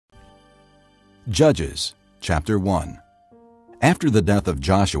Judges, chapter 1. After the death of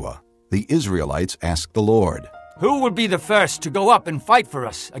Joshua, the Israelites asked the Lord, "Who will be the first to go up and fight for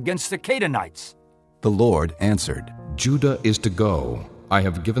us against the Canaanites?" The Lord answered, Judah is to go. I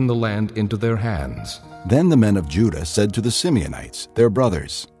have given the land into their hands. Then the men of Judah said to the Simeonites, their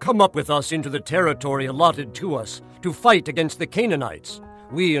brothers, "Come up with us into the territory allotted to us to fight against the Canaanites.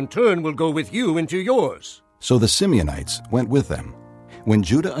 We in turn will go with you into yours." So the Simeonites went with them. When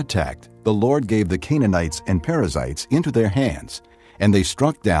Judah attacked, the Lord gave the Canaanites and Perizzites into their hands, and they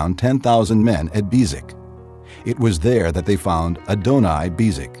struck down 10,000 men at Bezek. It was there that they found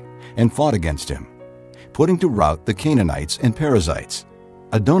Adoni-Bezek, and fought against him, putting to rout the Canaanites and Perizzites.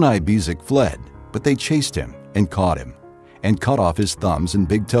 Adoni-Bezek fled, but they chased him and caught him, and cut off his thumbs and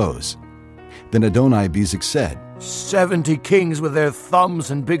big toes. Then Adoni-Bezek said, 70 kings with their thumbs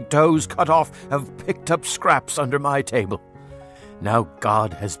and big toes cut off have picked up scraps under my table. Now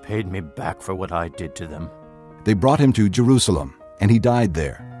God has paid me back for what I did to them. They brought him to Jerusalem, and he died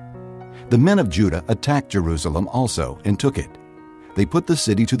there. The men of Judah attacked Jerusalem also and took it. They put the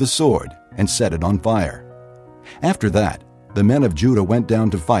city to the sword and set it on fire. After that, the men of Judah went down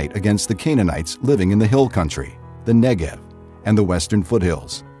to fight against the Canaanites living in the hill country, the Negev, and the western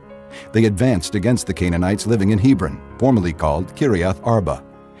foothills. They advanced against the Canaanites living in Hebron, formerly called Kiriath Arba,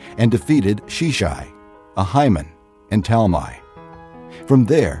 and defeated Sheshai, Ahiman, and Talmai. From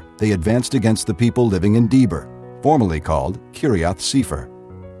there, they advanced against the people living in Debir, formerly called Kiriath Sepher.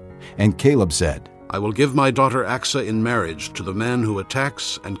 And Caleb said, I will give my daughter Achsah in marriage to the man who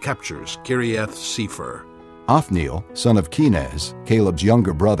attacks and captures Kiriath Sepher. Othniel, son of Kenaz, Caleb's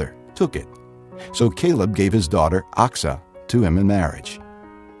younger brother, took it. So Caleb gave his daughter Achsah to him in marriage.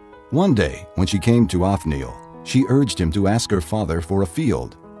 One day, when she came to Othniel, she urged him to ask her father for a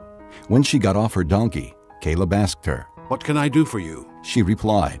field. When she got off her donkey, Caleb asked her, What can I do for you? She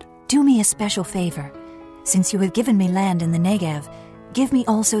replied, Do me a special favor. Since you have given me land in the Negev, give me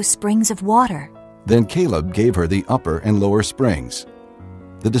also springs of water. Then Caleb gave her the upper and lower springs.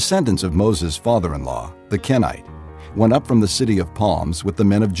 The descendants of Moses' father-in-law, the Kenite, went up from the city of palms with the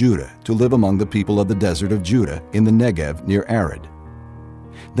men of Judah to live among the people of the desert of Judah in the Negev near Arad.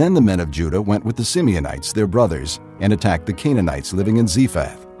 Then the men of Judah went with the Simeonites, their brothers, and attacked the Canaanites living in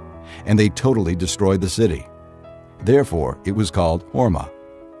Zephath, and they totally destroyed the city. Therefore it was called Hormah.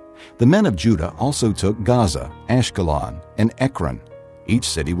 The men of Judah also took Gaza, Ashkelon, and Ekron, each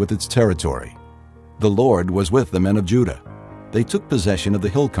city with its territory. The Lord was with the men of Judah. They took possession of the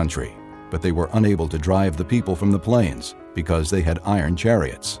hill country, but they were unable to drive the people from the plains, because they had iron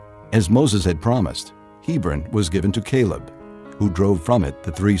chariots. As Moses had promised, Hebron was given to Caleb, who drove from it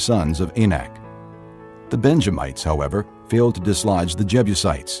the 3 sons of Anak. The Benjamites, however, failed to dislodge the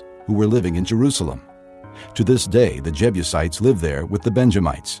Jebusites, who were living in Jerusalem. To this day the Jebusites live there with the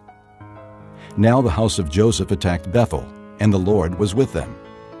Benjamites. Now the house of Joseph attacked Bethel, and the Lord was with them.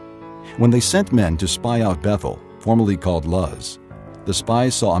 When they sent men to spy out Bethel, formerly called Luz, the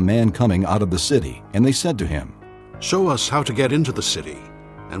spies saw a man coming out of the city, and they said to him, Show us how to get into the city,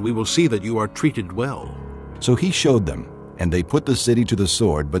 and we will see that you are treated well. So he showed them, and they put the city to the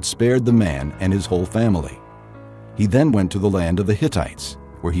sword, but spared the man and his whole family. He then went to the land of the Hittites,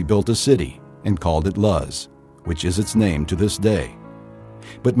 where he built a city, and called it Luz, which is its name to this day.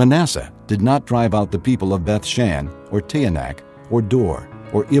 But Manasseh did not drive out the people of Beth-shan, or Taanach, or Dor,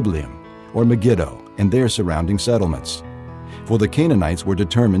 or Ibleam, or Megiddo, and their surrounding settlements. For the Canaanites were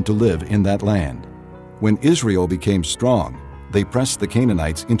determined to live in that land. When Israel became strong, they pressed the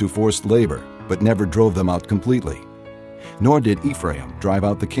Canaanites into forced labor, but never drove them out completely. Nor did Ephraim drive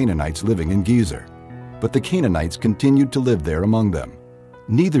out the Canaanites living in Gezer, but the Canaanites continued to live there among them.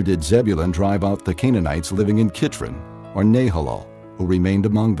 Neither did Zebulun drive out the Canaanites living in Kitron, or Nahalal, who remained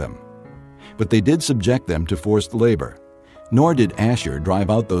among them. But they did subject them to forced labor. Nor did Asher drive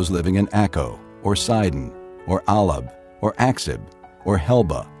out those living in Akko, or Sidon, or Alab, or Aksib, or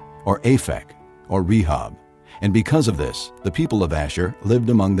Helba, or Aphek, or Rehob. And because of this, the people of Asher lived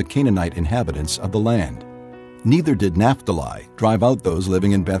among the Canaanite inhabitants of the land. Neither did Naphtali drive out those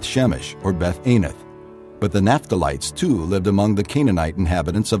living in Beth-Shemesh, or Beth-Anath. But the Naphtalites too lived among the Canaanite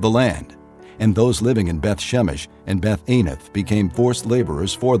inhabitants of the land, and those living in Beth-Shemesh and Beth-Anath became forced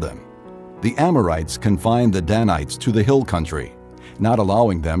laborers for them. The Amorites confined the Danites to the hill country, not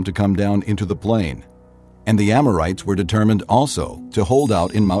allowing them to come down into the plain. And the Amorites were determined also to hold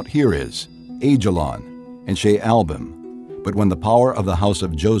out in Mount Heriz, Ajalon, and Shealbim. But when the power of the house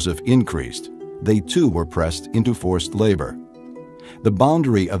of Joseph increased, they too were pressed into forced labor. The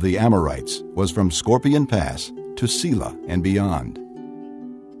boundary of the Amorites was from Scorpion Pass to Selah and beyond.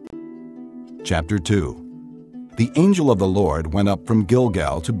 Chapter 2. The angel of the Lord went up from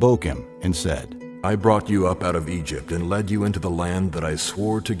Gilgal to Bochim and said, I brought you up out of Egypt and led you into the land that I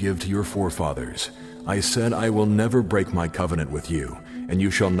swore to give to your forefathers. I said, I will never break my covenant with you, and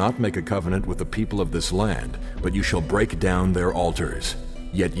you shall not make a covenant with the people of this land, but you shall break down their altars.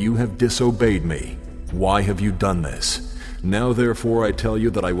 Yet you have disobeyed me. Why have you done this? Now therefore I tell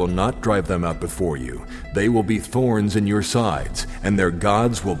you that I will not drive them out before you. They will be thorns in your sides, and their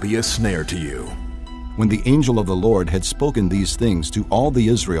gods will be a snare to you. When the angel of the Lord had spoken these things to all the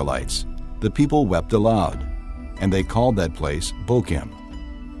Israelites, the people wept aloud, and they called that place Bochim.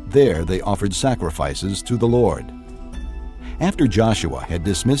 There they offered sacrifices to the Lord. After Joshua had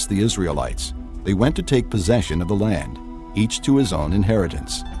dismissed the Israelites, they went to take possession of the land, each to his own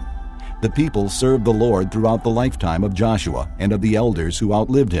inheritance. The people served the Lord throughout the lifetime of Joshua and of the elders who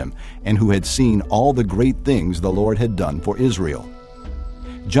outlived him and who had seen all the great things the Lord had done for Israel.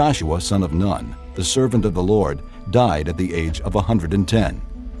 Joshua, son of Nun, the servant of the Lord, died at the age of 110.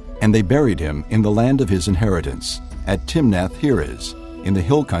 And they buried him in the land of his inheritance, at Timnath-Heres, in the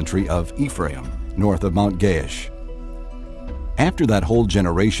hill country of Ephraim, north of Mount Gaash. After that whole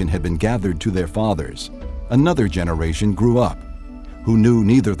generation had been gathered to their fathers, another generation grew up, who knew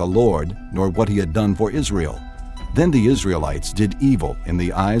neither the Lord nor what he had done for Israel. Then the Israelites did evil in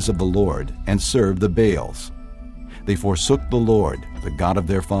the eyes of the Lord and served the Baals. They forsook the Lord, the God of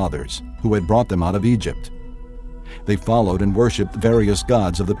their fathers, who had brought them out of Egypt. They followed and worshipped various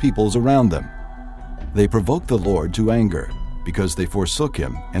gods of the peoples around them. They provoked the Lord to anger, because they forsook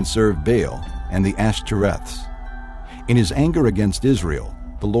him and served Baal and the Ashtoreths. In his anger against Israel,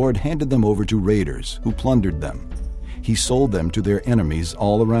 the Lord handed them over to raiders, who plundered them. He sold them to their enemies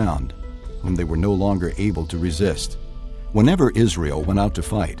all around, whom they were no longer able to resist. Whenever Israel went out to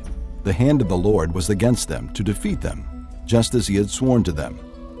fight, the hand of the Lord was against them to defeat them, just as he had sworn to them.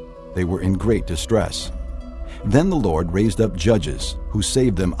 They were in great distress. Then the Lord raised up judges, who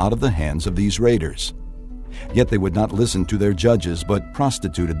saved them out of the hands of these raiders. Yet they would not listen to their judges, but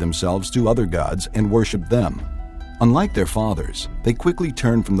prostituted themselves to other gods and worshipped them. Unlike their fathers, they quickly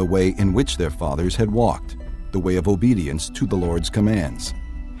turned from the way in which their fathers had walked, the way of obedience to the Lord's commands.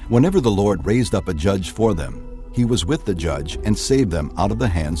 Whenever the Lord raised up a judge for them, he was with the judge and saved them out of the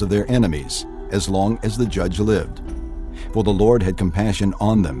hands of their enemies, as long as the judge lived. For the Lord had compassion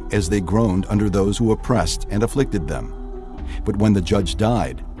on them as they groaned under those who oppressed and afflicted them. But when the judge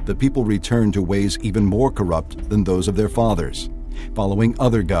died, the people returned to ways even more corrupt than those of their fathers, following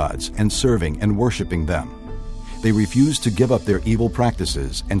other gods and serving and worshiping them. They refused to give up their evil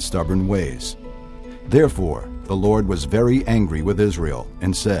practices and stubborn ways. Therefore, the Lord was very angry with Israel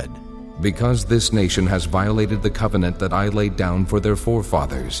and said, Because this nation has violated the covenant that I laid down for their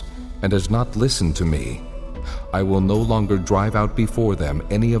forefathers, and has not listened to me, I will no longer drive out before them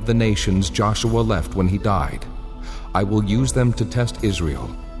any of the nations Joshua left when he died. I will use them to test Israel,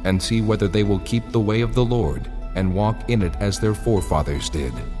 and see whether they will keep the way of the Lord, and walk in it as their forefathers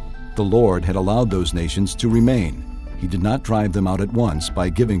did. The Lord had allowed those nations to remain. He did not drive them out at once by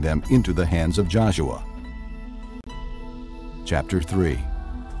giving them into the hands of Joshua. Chapter 3.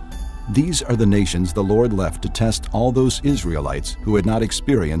 These are the nations the Lord left to test all those Israelites who had not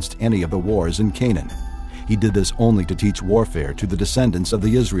experienced any of the wars in Canaan. He did this only to teach warfare to the descendants of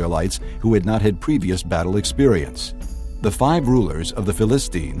the Israelites who had not had previous battle experience. The 5 rulers of the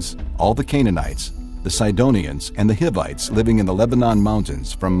Philistines, all the Canaanites, the Sidonians, and the Hivites living in the Lebanon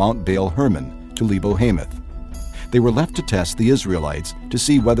mountains from Mount Baal-Hermon to Lebo-Hamath. They were left to test the Israelites to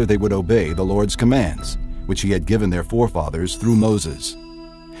see whether they would obey the Lord's commands, which he had given their forefathers through Moses.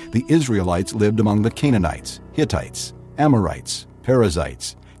 The Israelites lived among the Canaanites, Hittites, Amorites,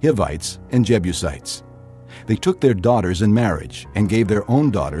 Perizzites, Hivites, and Jebusites. They took their daughters in marriage and gave their own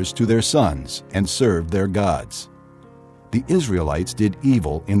daughters to their sons and served their gods. The Israelites did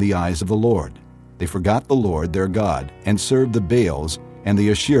evil in the eyes of the Lord. They forgot the Lord their God and served the Baals and the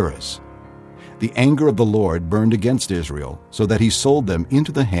Asherahs. The anger of the Lord burned against Israel, so that he sold them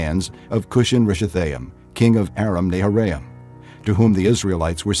into the hands of Cushan-Rishathaim, king of Aram-Naharaim, to whom the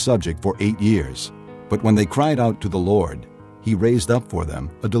Israelites were subject for 8 years. But when they cried out to the Lord, he raised up for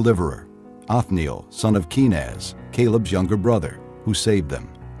them a deliverer, Othniel, son of Kenaz, Caleb's younger brother, who saved them.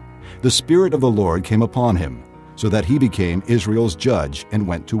 The Spirit of the Lord came upon him, so that he became Israel's judge and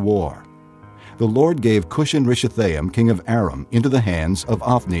went to war. The Lord gave Cushan-Rishathaim, king of Aram, into the hands of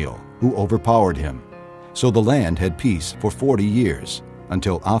Othniel, who overpowered him. So the land had peace for 40 years,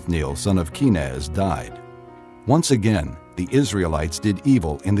 until Othniel, son of Kenaz, died. Once again, the Israelites did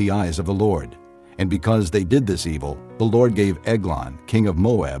evil in the eyes of the Lord. And because they did this evil, the Lord gave Eglon, king of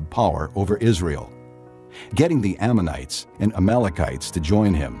Moab, power over Israel. Getting the Ammonites and Amalekites to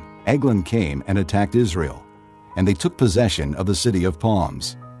join him, Eglon came and attacked Israel. and they took possession of the city of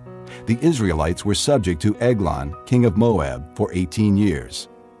palms. The Israelites were subject to Eglon, king of Moab, for 18 years.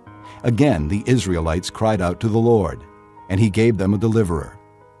 Again the Israelites cried out to the Lord, and he gave them a deliverer,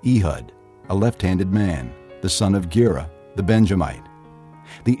 Ehud, a left-handed man, the son of Gera, the Benjamite.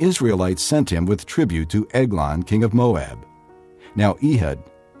 The Israelites sent him with tribute to Eglon, king of Moab. Now Ehud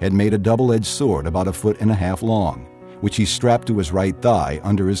had made a double-edged sword about 1.5 feet long, which he strapped to his right thigh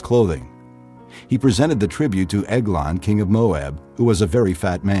under his clothing. He presented the tribute to Eglon, king of Moab, who was a very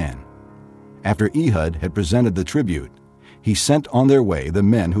fat man. After Ehud had presented the tribute, he sent on their way the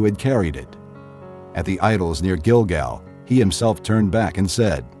men who had carried it. At the idols near Gilgal, he himself turned back and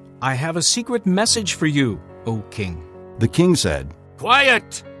said, I have a secret message for you, O king. The king said,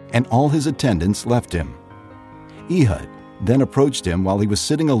 Quiet! And all his attendants left him. Ehud then approached him while he was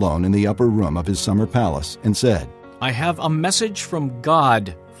sitting alone in the upper room of his summer palace and said, I have a message from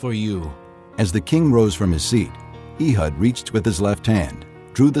God for you. As the king rose from his seat, Ehud reached with his left hand,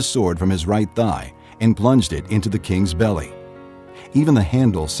 drew the sword from his right thigh, and plunged it into the king's belly. Even the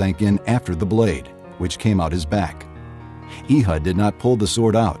handle sank in after the blade, which came out his back. Ehud did not pull the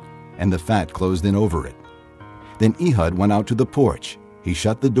sword out, and the fat closed in over it. Then Ehud went out to the porch. He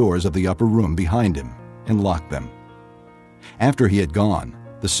shut the doors of the upper room behind him and locked them. After he had gone,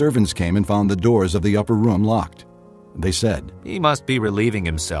 the servants came and found the doors of the upper room locked. They said, He must be relieving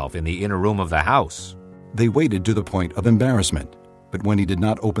himself in the inner room of the house. They waited to the point of embarrassment, but when he did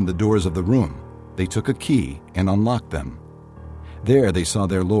not open the doors of the room, they took a key and unlocked them. There they saw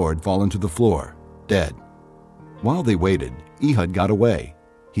their lord fallen to the floor, dead. While they waited, Ehud got away.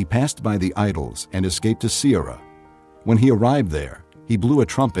 He passed by the idols and escaped to Seirah. When he arrived there, he blew a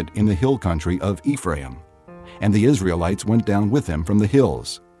trumpet in the hill country of Ephraim, and the Israelites went down with him from the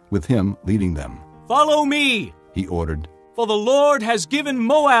hills, with him leading them. Follow me, he ordered. For the Lord has given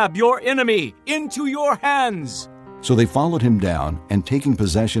Moab, your enemy, into your hands. So they followed him down, and taking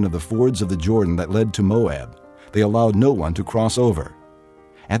possession of the fords of the Jordan that led to Moab, they allowed no one to cross over.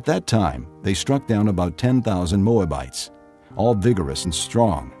 At that time they struck down about 10,000 Moabites, all vigorous and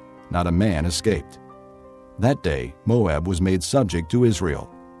strong. Not a man escaped. That day Moab was made subject to Israel,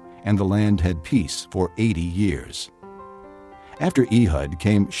 and the land had peace for 80 years. After Ehud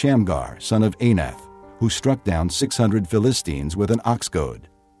came Shamgar, son of Anath, who struck down 600 Philistines with an ox goad.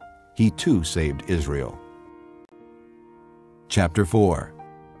 He too saved Israel. Chapter 4.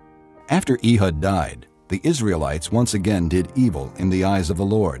 After Ehud died, the Israelites once again did evil in the eyes of the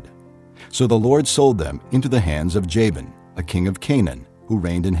Lord. So the Lord sold them into the hands of Jabin, a king of Canaan, who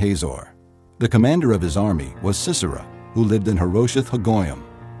reigned in Hazor. The commander of his army was Sisera, who lived in Harosheth-Hagoyim.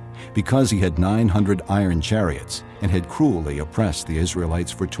 Because he had 900 iron chariots and had cruelly oppressed the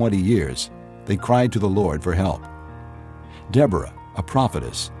Israelites for 20 years, they cried to the Lord for help. Deborah, a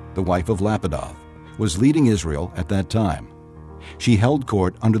prophetess, the wife of Lapidoth, was leading Israel at that time. She held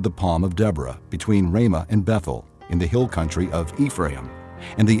court under the palm of Deborah between Ramah and Bethel in the hill country of Ephraim,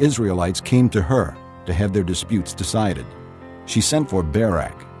 and the Israelites came to her to have their disputes decided. She sent for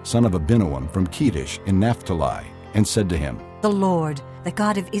Barak, son of Abinoam from Kedesh in Naphtali, and said to him, The Lord, the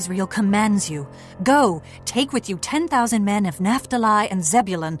God of Israel, commands you, Go, take with you 10,000 men of Naphtali and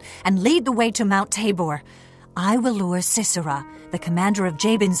Zebulun, and lead the way to Mount Tabor. I will lure Sisera, the commander of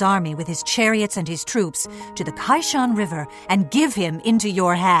Jabin's army with his chariots and his troops, to the Kishon River and give him into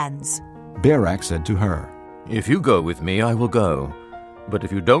your hands. Barak said to her, If you go with me, I will go. But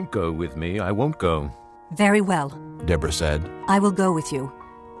if you don't go with me, I won't go. Very well, Deborah said. I will go with you.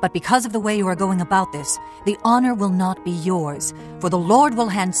 But because of the way you are going about this, the honor will not be yours, for the Lord will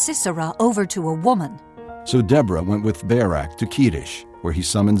hand Sisera over to a woman. So Deborah went with Barak to Kedesh, where he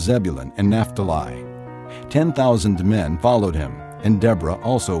summoned Zebulun and Naphtali. 10,000 men followed him, and Deborah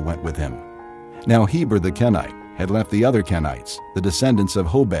also went with him. Now Heber the Kenite had left the other Kenites, the descendants of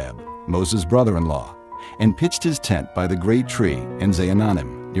Hobab, Moses' brother-in-law, and pitched his tent by the great tree in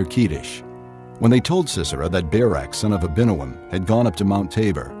Zaananim, near Kedesh. When they told Sisera that Barak, son of Abinoam, had gone up to Mount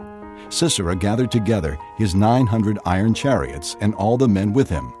Tabor, Sisera gathered together his 900 iron chariots and all the men with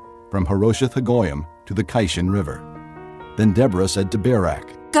him, from Harosheth-Hagoyim to the Kishon River. Then Deborah said to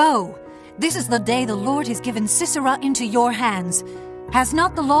Barak, Go! This is the day the Lord has given Sisera into your hands. Has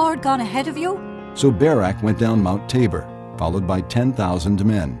not the Lord gone ahead of you? So Barak went down Mount Tabor, followed by 10,000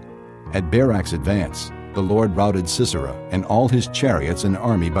 men. At Barak's advance, the Lord routed Sisera and all his chariots and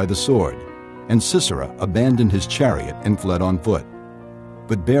army by the sword, and Sisera abandoned his chariot and fled on foot.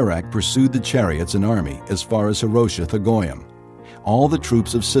 But Barak pursued the chariots and army as far as Harosheth-Hagoyim. All the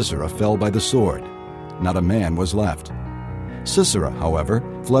troops of Sisera fell by the sword. Not a man was left. Sisera, however,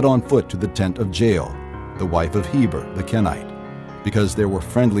 fled on foot to the tent of Jael, the wife of Heber the Kenite, because there were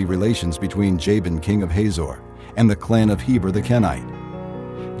friendly relations between Jabin king of Hazor and the clan of Heber the Kenite.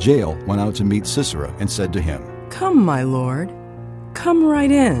 Jael went out to meet Sisera and said to him, "Come, my lord, come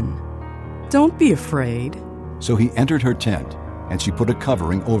right in. Don't be afraid." So he entered her tent, and she put a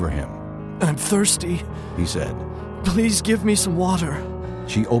covering over him. "I'm thirsty," he said. "Please give me some water."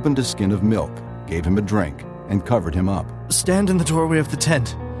 She opened a skin of milk, gave him a drink, and covered him up. "Stand in the doorway of the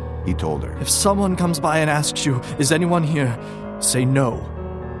tent," he told her. "If someone comes by and asks you, 'Is anyone here?' say no."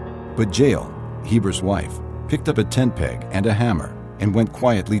 But Jael, Heber's wife, picked up a tent peg and a hammer and went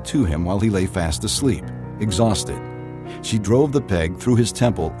quietly to him while he lay fast asleep, exhausted. She drove the peg through his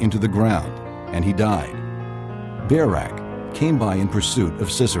temple into the ground, and he died. Barak came by in pursuit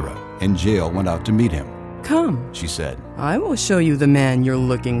of Sisera, and Jael went out to meet him. "Come," she said. "I will show you the man you're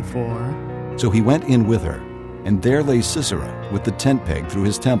looking for." So he went in with her, and there lay Sisera with the tent peg through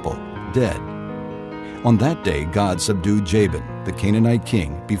his temple, dead. On that day God subdued Jabin, the Canaanite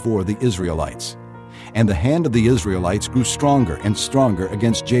king, before the Israelites. And the hand of the Israelites grew stronger and stronger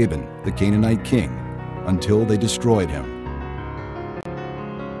against Jabin, the Canaanite king, until they destroyed him.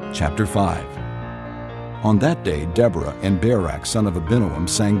 Chapter 5. On that day Deborah and Barak son of Abinoam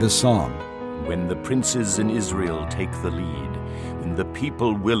sang this psalm. When the princes in Israel take the lead, when the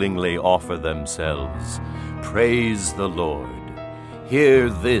people willingly offer themselves, praise the Lord. Hear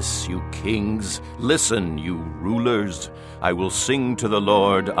this, you kings. Listen, you rulers. I will sing to the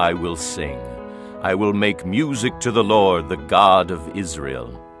Lord, I will sing. I will make music to the Lord, the God of Israel.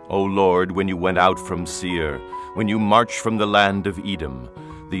 O Lord, when you went out from Seir, when you marched from the land of Edom,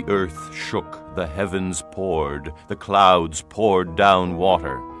 the earth shook, the heavens poured, the clouds poured down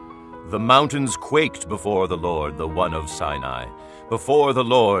water. The mountains quaked before the Lord, the one of Sinai, before the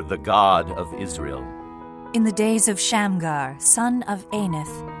Lord, the God of Israel. In the days of Shamgar, son of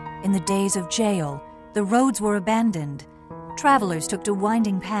Anath, in the days of Jael, the roads were abandoned. Travelers took to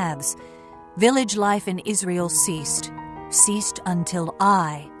winding paths. Village life in Israel ceased until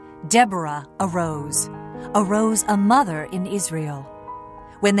I, Deborah, arose a mother in Israel.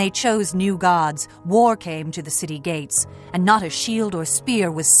 When they chose new gods, war came to the city gates, and not a shield or spear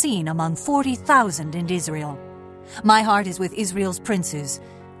was seen among 40,000 in Israel. My heart is with Israel's princes,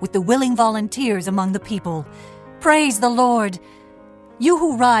 with the willing volunteers among the people. Praise the Lord! You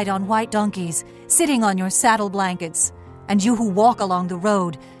who ride on white donkeys, sitting on your saddle blankets, and you who walk along the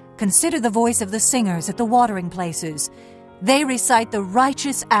road, consider the voice of the singers at the watering places. They recite the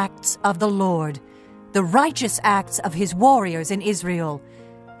righteous acts of the Lord, the righteous acts of his warriors in Israel.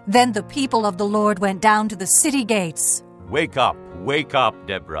 Then the people of the Lord went down to the city gates. Wake up,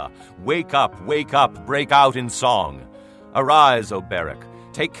 Deborah. Wake up, break out in song. Arise, O Barak.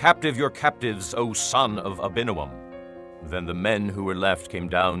 Take captive your captives, O son of Abinoam. Then the men who were left came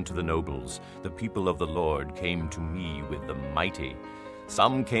down to the nobles. The people of the Lord came to me with the mighty.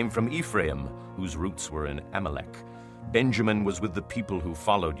 Some came from Ephraim, whose roots were in Amalek. Benjamin was with the people who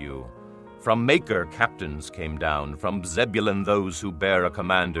followed you. From Maker captains came down, from Zebulun those who bear a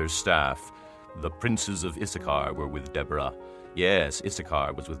commander's staff. The princes of Issachar were with Deborah. Yes,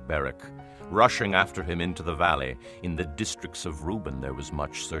 Issachar was with Barak. Rushing after him into the valley, in the districts of Reuben there was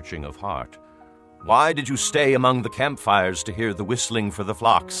much searching of heart. Why did you stay among the campfires to hear the whistling for the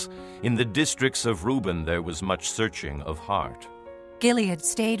flocks? In the districts of Reuben there was much searching of heart. Gilead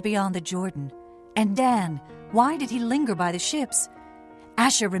stayed beyond the Jordan. And Dan, why did he linger by the ships?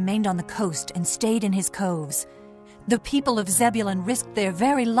 Asher remained on the coast and stayed in his coves. The people of Zebulun risked their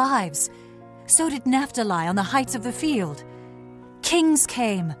very lives. So did Naphtali on the heights of the field. Kings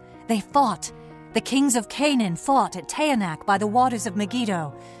came. They fought. The kings of Canaan fought at Taanach by the waters of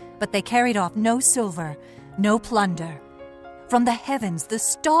Megiddo, but they carried off no silver, no plunder. From the heavens the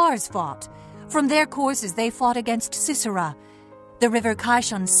stars fought. From their courses they fought against Sisera. The river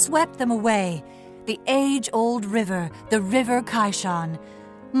Kishon swept them away. The age-old river, the river Kishon.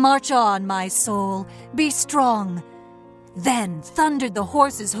 March on, my soul, be strong. Then thundered the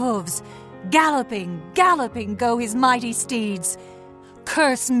horses' hooves. Galloping, galloping go his mighty steeds.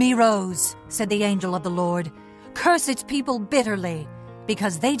 Curse Meroz, said the angel of the Lord. Curse its people bitterly,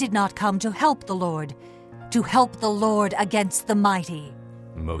 because they did not come to help the Lord against the mighty.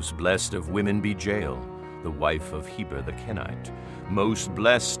 Most blessed of women be Jael, the wife of Heber the Kenite. Most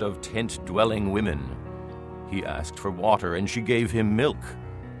blessed of tent-dwelling women. He asked for water, and she gave him milk.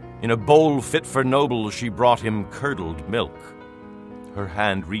 In a bowl fit for nobles she brought him curdled milk. Her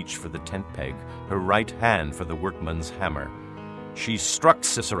hand reached for the tent peg, her right hand for the workman's hammer. She struck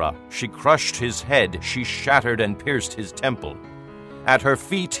Sisera, she crushed his head, she shattered and pierced his temple. At her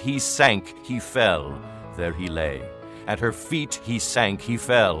feet he sank, he fell, there he lay. At her feet he sank, he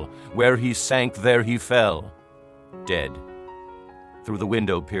fell, where he sank there he fell, dead. Through the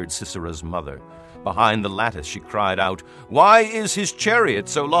window peered Sisera's mother. Behind the lattice she cried out, "Why is his chariot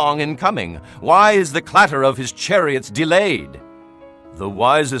so long in coming? Why is the clatter of his chariots delayed?" The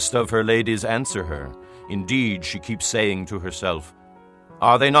wisest of her ladies answer her. Indeed, she keeps saying to herself,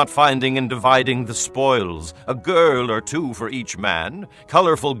 "Are they not finding and dividing the spoils, a girl or two for each man?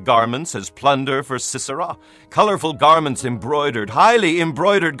 Colorful garments as plunder for Sisera? Colorful garments embroidered, highly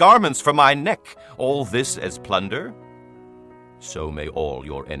embroidered garments for my neck, all this as plunder?" So may all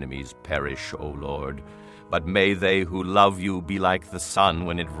your enemies perish, O Lord, but may they who love you be like the sun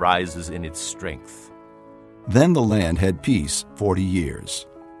when it rises in its strength. Then the land had peace 40 years.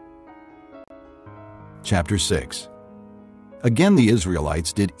 Chapter 6. Again the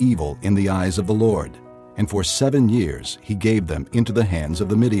Israelites did evil in the eyes of the Lord, and for 7 years he gave them into the hands of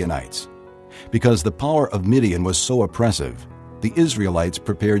the Midianites. Because the power of Midian was so oppressive, the Israelites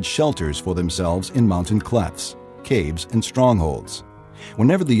prepared shelters for themselves in mountain clefts, caves, and strongholds.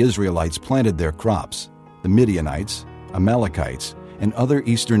 Whenever the Israelites planted their crops, the Midianites, Amalekites, and other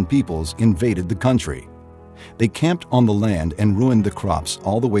eastern peoples invaded the country. They camped on the land and ruined the crops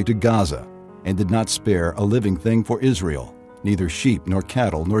all the way to Gaza, and did not spare a living thing for Israel, neither sheep nor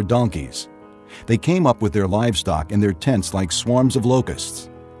cattle nor donkeys. They came up with their livestock in their tents like swarms of locusts.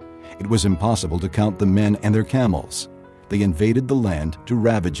 It was impossible to count the men and their camels. They invaded the land to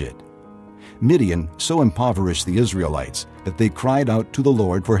ravage it. Midian so impoverished the Israelites that they cried out to the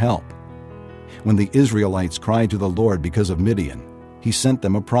Lord for help. When the Israelites cried to the Lord because of Midian, he sent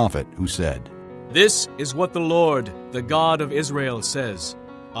them a prophet who said, "This is what the Lord, the God of Israel, says.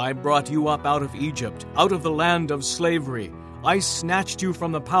 I brought you up out of Egypt, out of the land of slavery. I snatched you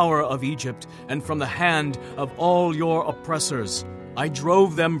from the power of Egypt and from the hand of all your oppressors. I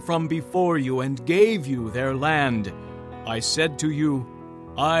drove them from before you and gave you their land. I said to you,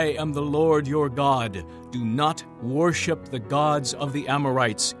 I am the Lord your God. Do not worship the gods of the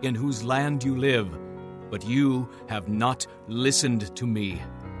Amorites in whose land you live. But you have not listened to me."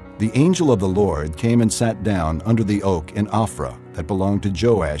 The angel of the Lord came and sat down under the oak in Ophrah that belonged to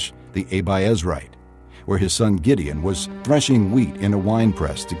Joash the Abiezrite, where his son Gideon was threshing wheat in a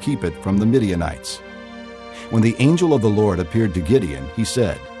winepress to keep it from the Midianites. When the angel of the Lord appeared to Gideon, he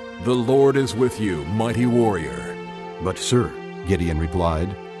said, "The Lord is with you, mighty warrior." "But, sir," Gideon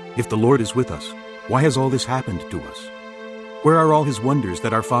replied, "if the Lord is with us, why has all this happened to us? Where are all his wonders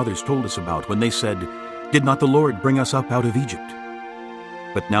that our fathers told us about when they said, 'Did not the Lord bring us up out of Egypt?'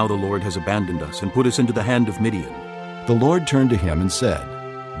 But now the Lord has abandoned us and put us into the hand of Midian." The Lord turned to him and said,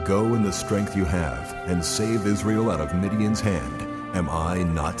 "Go in the strength you have, and save Israel out of Midian's hand. Am I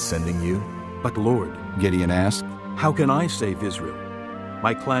not sending you?" "But Lord," Gideon asked, "how can I save Israel?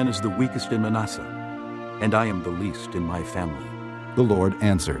 My clan is the weakest in Manasseh, and I am the least in my family." The Lord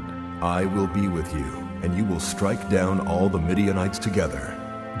answered, "I will be with you, and you will strike down all the Midianites together."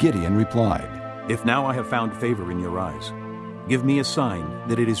 Gideon replied, "If now I have found favor in your eyes, give me a sign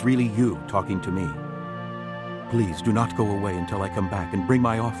that it is really you talking to me. Please do not go away until I come back and bring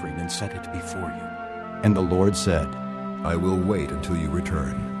my offering and set it before you." And the Lord said, "I will wait until you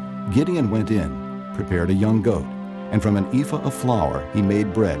return." Gideon went in, prepared a young goat, and from an ephah of flour he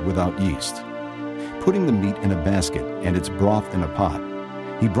made bread without yeast. Putting the meat in a basket and its broth in a pot,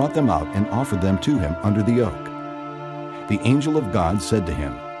 he brought them out and offered them to him under the oak. The angel of God said to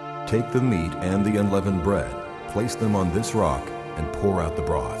him, "Take the meat and the unleavened bread, place them on this rock, and pour out the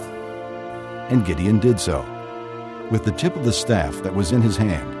broth." And Gideon did so. With the tip of the staff that was in his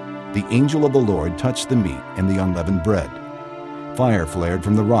hand, the angel of the Lord touched the meat and the unleavened bread. Fire flared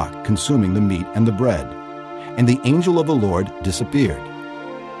from the rock, consuming the meat and the bread, and the angel of the Lord disappeared.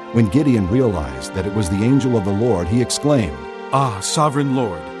 When Gideon realized that it was the angel of the Lord, he exclaimed, "Ah, sovereign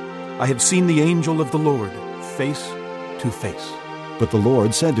Lord, I have seen the angel of the Lord face to face." But the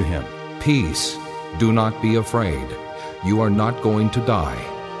Lord said to him, "Peace, do not be afraid. You are not going to die."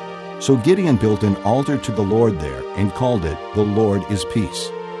 So Gideon built an altar to the Lord there and called it, "The Lord is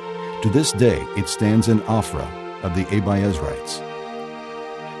Peace." To this day it stands in Ophrah of the Abiezrites.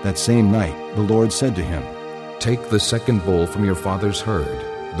 That same night the Lord said to him, "Take the second bull from your father's herd,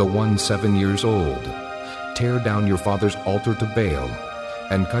 the one 7 years old. Tear down your father's altar to Baal,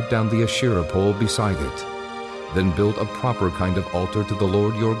 and cut down the Asherah pole beside it. Then build a proper kind of altar to the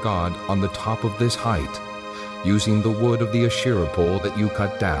Lord your God on the top of this height, using the wood of the Asherah pole that you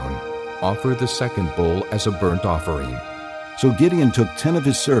cut down. Offer the second bull as a burnt offering." So Gideon took 10 of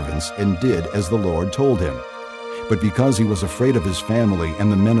his servants and did as the Lord told him. But because he was afraid of his family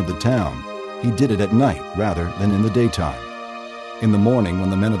and the men of the town, he did it at night rather than in the daytime. In the morning when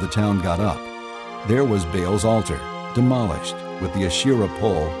the men of the town got up, there was Baal's altar, demolished, with the Asherah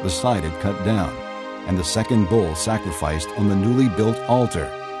pole beside it cut down, and the second bull sacrificed on the newly built altar.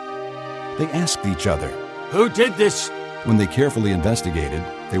 They asked each other. Who did this? When they carefully investigated,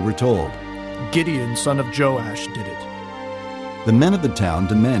 they were told, Gideon, son of Joash, did it. The men of the town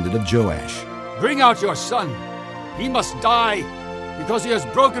demanded of Joash, Bring out your son. He must die, because he has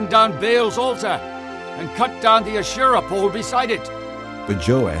broken down Baal's altar and cut down the Asherah pole beside it. But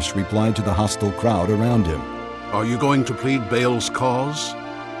Joash replied to the hostile crowd around him, Are you going to plead Baal's cause?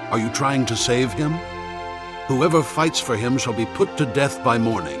 Are you trying to save him? Whoever fights for him shall be put to death by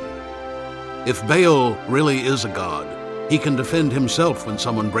morning. If Baal really is a god, he can defend himself when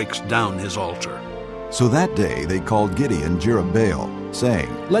someone breaks down his altar. So that day they called Gideon Jerubbaal,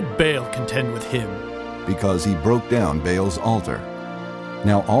 saying, Let Baal contend with him. because he broke down Baal's altar.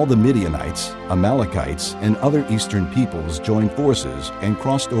 Now all the Midianites, Amalekites, and other eastern peoples joined forces and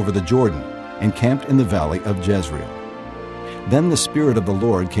crossed over the Jordan and camped in the valley of Jezreel. Then the Spirit of the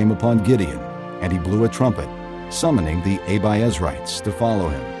Lord came upon Gideon, and he blew a trumpet, summoning the Abiezrites to follow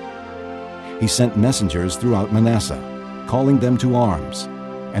him. He sent messengers throughout Manasseh, calling them to arms,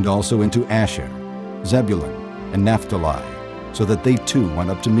 and also into Asher, Zebulun, and Naphtali, so that they too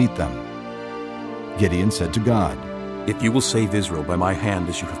went up to meet them. Gideon said to God, If you will save Israel by my hand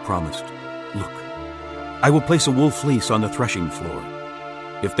as you have promised, look, I will place a wool fleece on the threshing floor.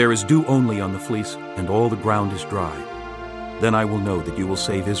 If there is dew only on the fleece and all the ground is dry, then I will know that you will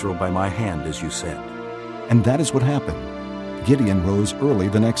save Israel by my hand as you said. And that is what happened. Gideon rose early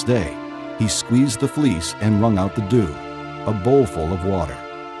the next day. He squeezed the fleece and wrung out the dew, a bowl full of water.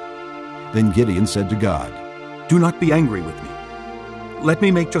 Then Gideon said to God, Do not be angry with me. Let me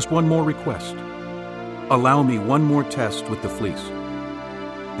make just one more request. Allow me one more test with the fleece.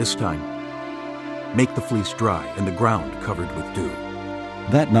 This time, make the fleece dry and the ground covered with dew.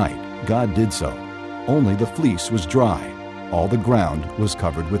 That night God did so. Only the fleece was dry. All the ground was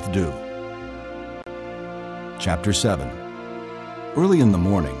covered with dew. Chapter 7. Early in the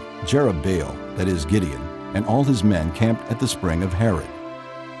morning, Jerubbaal, that is Gideon, and all his men camped at the spring of Harod.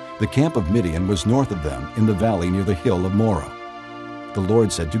 The camp of Midian was north of them in the valley near the hill of Moreh. The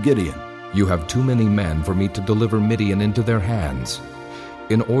Lord said to Gideon, You have too many men for me to deliver Midian into their hands.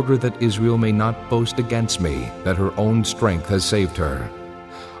 In order that Israel may not boast against me that her own strength has saved her,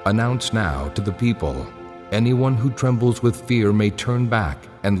 announce now to the people, anyone who trembles with fear may turn back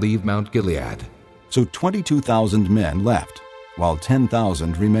and leave Mount Gilead. So 22,000 men left, while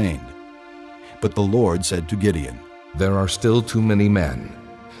 10,000 remained. But the Lord said to Gideon, There are still too many men.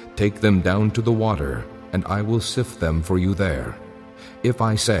 Take them down to the water, and I will sift them for you there. If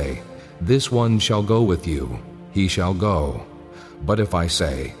I say, This one shall go with you, he shall go. But if I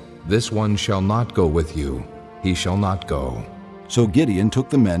say, This one shall not go with you, he shall not go. So Gideon took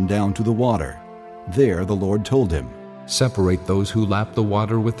the men down to the water. There the Lord told him, Separate those who lap the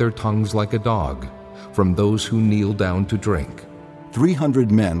water with their tongues like a dog, from those who kneel down to drink.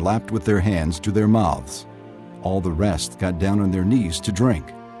 300 men lapped with their hands to their mouths. All the rest got down on their knees to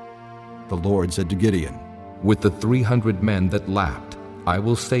drink. The Lord said to Gideon, With the 300 men that lapped, I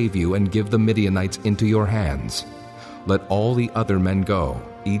will save you and give the Midianites into your hands. Let all the other men go,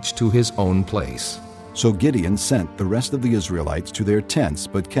 each to his own place. So Gideon sent the rest of the Israelites to their tents,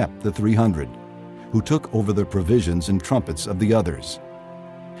 but kept the 300, who took over the provisions and trumpets of the others.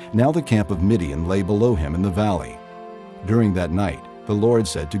 Now the camp of Midian lay below him in the valley. During that night the Lord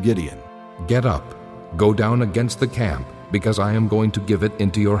said to Gideon, Get up, go down against the camp, because I am going to give it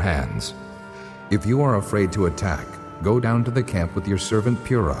into your hands. If you are afraid to attack, go down to the camp with your servant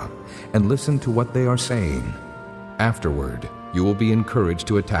Purah, and listen to what they are saying. Afterward, you will be encouraged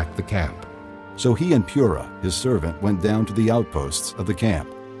to attack the camp. So he and Purah, his servant, went down to the outposts of the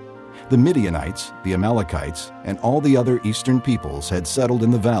camp. The Midianites, the Amalekites, and all the other eastern peoples had settled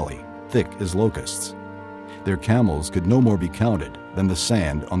in the valley, thick as locusts. Their camels could no more be counted than the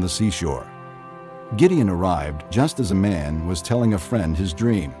sand on the seashore. Gideon arrived just as a man was telling a friend his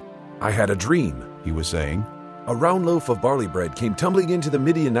dream. I had a dream, he was saying. A round loaf of barley bread came tumbling into the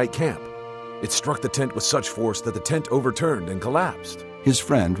Midianite camp. It struck the tent with such force that the tent overturned and collapsed. His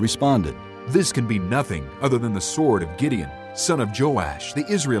friend responded, This can be nothing other than the sword of Gideon, son of Joash, the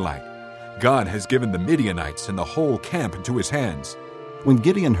Israelite. God has given the Midianites and the whole camp into his hands. When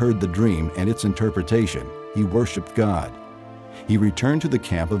Gideon heard the dream and its interpretation, he worshipped God. He returned to the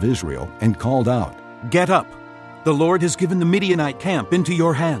camp of Israel and called out, Get up! The Lord has given the Midianite camp into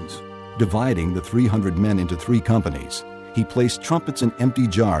your hands. Dividing the 300 men into 3 companies, he placed trumpets and empty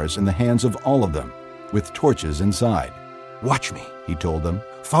jars in the hands of all of them, with torches inside. Watch me, he told them.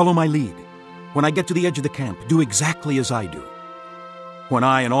 Follow my lead. When I get to the edge of the camp, do exactly as I do. When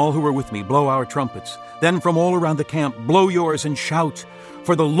I and all who are with me blow our trumpets, then from all around the camp blow yours and shout,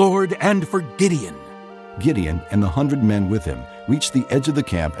 For the Lord and for Gideon. Gideon and the 100 men with him reached the edge of the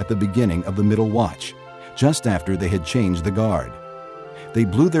camp at the beginning of the middle watch, just after they had changed the guard. They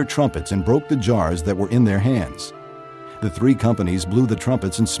blew their trumpets and broke the jars that were in their hands. The 3 companies blew the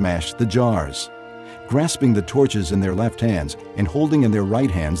trumpets and smashed the jars. Grasping the torches in their left hands and holding in their right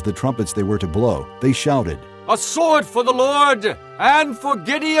hands the trumpets they were to blow, they shouted, "A sword for the Lord and for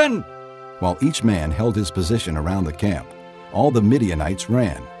Gideon!" While each man held his position around the camp, all the Midianites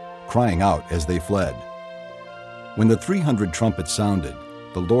ran, crying out as they fled. When the 300 trumpets sounded,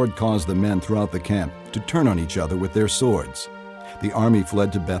 the Lord caused the men throughout the camp to turn on each other with their swords. The army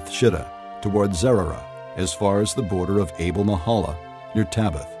fled to Beth-shittah, toward Zererah, as far as the border of Abel-Mahalah, near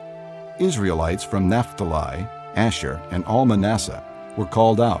Tabbath. Israelites from Naphtali, Asher, and all Manasseh were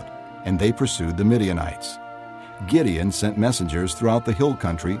called out, and they pursued the Midianites. Gideon sent messengers throughout the hill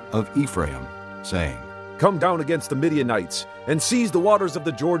country of Ephraim, saying, "Come down against the Midianites, and seize the waters of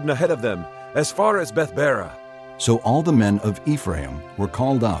the Jordan ahead of them, as far as Beth-barah." So all the men of Ephraim were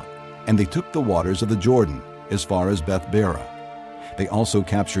called out, and they took the waters of the Jordan, as far as Beth-barah. They also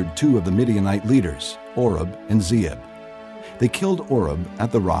captured 2 of the Midianite leaders, Oreb and Zeeb. They killed Oreb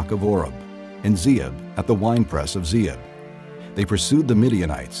at the rock of Oreb, and Zeeb at the winepress of Zeeb. They pursued the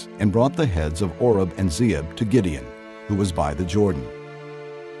Midianites and brought the heads of Oreb and Zeeb to Gideon, who was by the Jordan.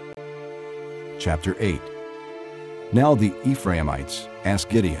 Chapter 8. Now the Ephraimites asked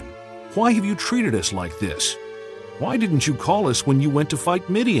Gideon, "Why have you treated us like this? Why didn't you call us when you went to fight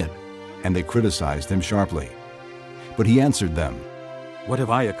Midian?" And they criticized him sharply. But he answered them, "What have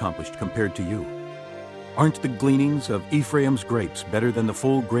I accomplished compared to you? Aren't the gleanings of Ephraim's grapes better than the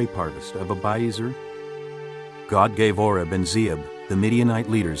full grape harvest of Abiezer? God gave Oreb and Zeeb, the Midianite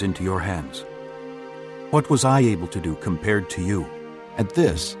leaders, into your hands. What was I able to do compared to you?" At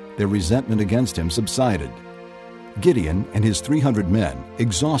this, their resentment against him subsided. Gideon and his 300 men,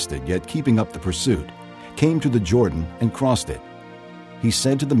 exhausted yet keeping up the pursuit, came to the Jordan and crossed it. He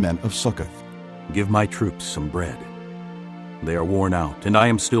said to the men of Succoth, "Give my troops some bread. They are worn out, and I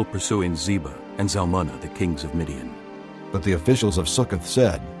am still pursuing Zebah and Zalmunna, the kings of Midian." But the officials of Succoth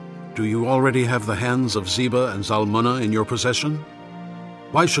said, "Do you already have the hands of Zebah and Zalmunna in your possession?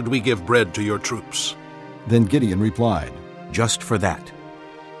 Why should we give bread to your troops?" Then Gideon replied, "Just for that.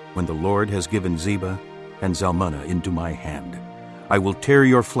 When the Lord has given Zebah and Zalmunna into my hand, I will tear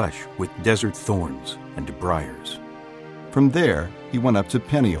your flesh with desert thorns and briars." From there he went up to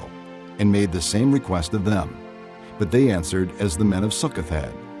Peniel and made the same request of them. But they answered as the men of Succoth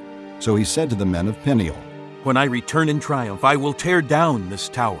had. So he said to the men of Peniel, "When I return in triumph, I will tear down this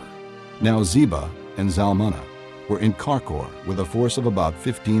tower." Now Zebah and Zalmunna were in Karkor with a force of about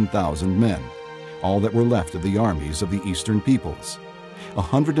 15,000 men, all that were left of the armies of the eastern peoples.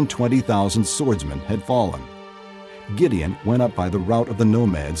 120,000 swordsmen had fallen. Gideon went up by the route of the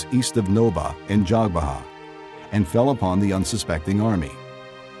nomads east of Nobah and Jogbehah, and fell upon the unsuspecting army.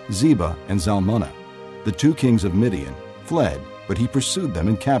 Zebah and Zalmunna, the 2 kings of Midian, fled, but he pursued them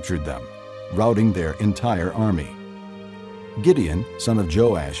and captured them, routing their entire army. Gideon, son of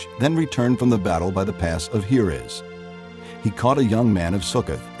Joash, then returned from the battle by the pass of Heriz. He caught a young man of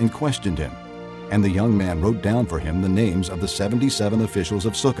Succoth and questioned him, and the young man wrote down for him the names of the 77 officials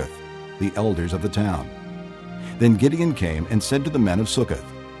of Succoth, the elders of the town. Then Gideon came and said to the men of Succoth,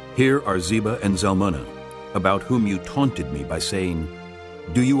 "Here are Zebah and Zalmunna, about whom you taunted me by saying,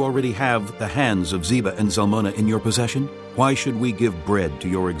 'Do you already have the hands of Zebah and Zalmunna in your possession? Why should we give bread to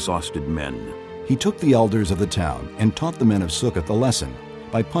your exhausted men?'" He took the elders of the town and taught the men of Succoth a lesson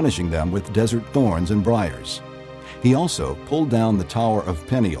by punishing them with desert thorns and briars. He also pulled down the tower of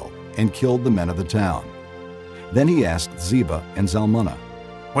Peniel and killed the men of the town. Then he asked Zebah and Zalmunna,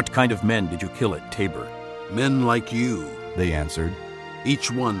 "What kind of men did you kill at Tabor?" "Men like you," they answered, "each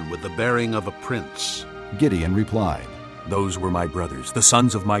one with the bearing of a prince." Gideon replied, "Those were my brothers, the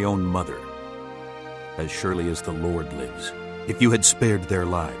sons of my own mother. As surely as the Lord lives, if you had spared their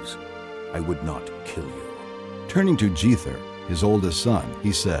lives, I would not kill you." Turning to Jether, his oldest son,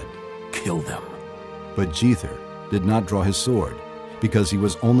 he said, "Kill them." But Jether did not draw his sword, because he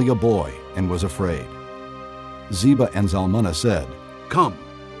was only a boy and was afraid. Zebah and Zalmunna said, "Come,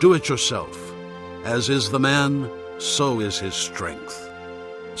 do it yourself. As is the man, so is his strength."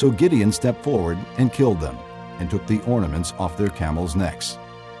 So Gideon stepped forward and killed them, and took the ornaments off their camels' necks.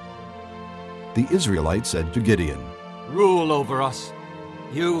 The Israelites said to Gideon, "Rule over us,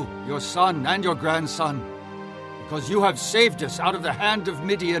 you, your son, and your grandson, because you have saved us out of the hand of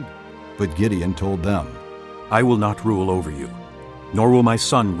Midian." But Gideon told them, "I will not rule over you, nor will my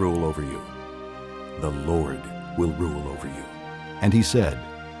son rule over you. The Lord will rule over you." And he said,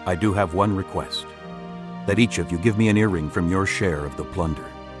 "I do have one request, that each of you give me an earring from your share of the plunder."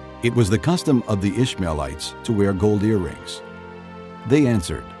 It was the custom of the Ishmaelites to wear gold earrings. They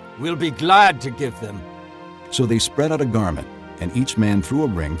answered, "We'll be glad to give them." So they spread out a garment, and each man threw a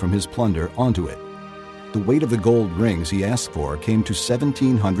ring from his plunder onto it. The weight of the gold rings he asked for came to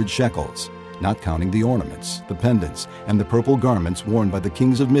 1,700 shekels, not counting the ornaments, the pendants, and the purple garments worn by the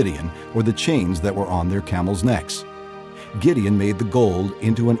kings of Midian, or the chains that were on their camels' necks. Gideon made the gold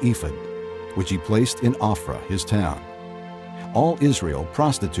into an ephod, which he placed in Ophrah, his town. All Israel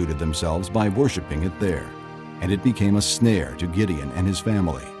prostituted themselves by worshiping it there, and it became a snare to Gideon and his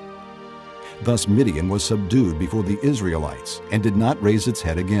family. Thus Midian was subdued before the Israelites and did not raise its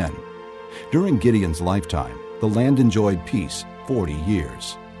head again. During Gideon's lifetime, the land enjoyed peace 40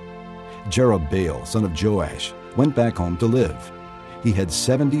 years. Jerubbaal, son of Joash, went back home to live. He had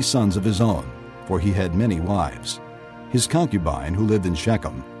 70 sons of his own, for he had many wives. His concubine, who lived in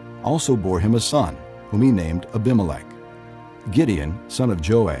Shechem, also bore him a son, whom he named Abimelech. Gideon, son of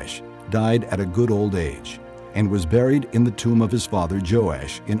Joash, died at a good old age, and was buried in the tomb of his father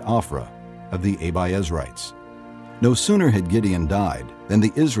Joash in Ophrah of the Abiezrites. No sooner had Gideon died than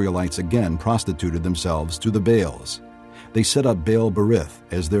the Israelites again prostituted themselves to the Baals. They set up Baal-berith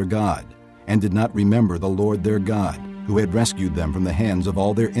as their god, and did not remember the Lord their God, who had rescued them from the hands of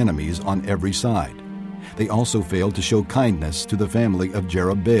all their enemies on every side. They also failed to show kindness to the family of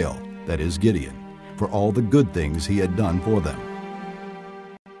Jerubbaal, that is Gideon, for all the good things he had done for them.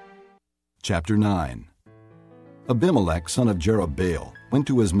 Chapter 9. Abimelech, son of Jerubbaal, went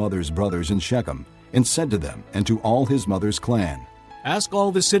to his mother's brothers in Shechem, and said to them and to all his mother's clan, "Ask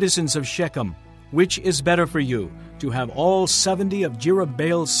all the citizens of Shechem, which is better for you, to have all 70 of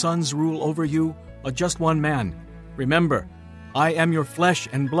Jerubbaal's sons rule over you, or just one man? Remember, I am your flesh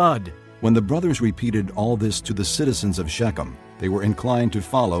and blood." When the brothers repeated all this to the citizens of Shechem, they were inclined to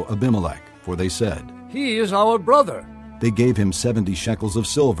follow Abimelech, for they said, "He is our brother." They gave him 70 shekels of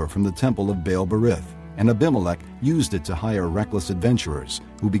silver from the temple of Baal-berith, and Abimelech used it to hire reckless adventurers,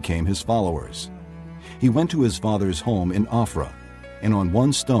 who became his followers. He went to his father's home in Ophrah, and on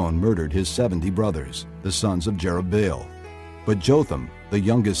one stone murdered his 70 brothers, the sons of Jerubbaal. But Jotham, the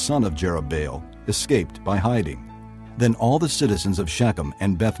youngest son of Jerubbaal, escaped by hiding. Then all the citizens of Shechem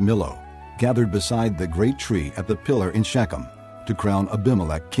and Beth Millo gathered beside the great tree at the pillar in Shechem to crown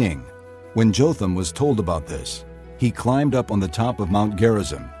Abimelech king. When Jotham was told about this, he climbed up on the top of Mount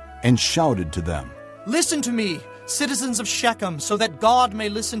Gerizim and shouted to them, "Listen to me, citizens of Shechem, so that God may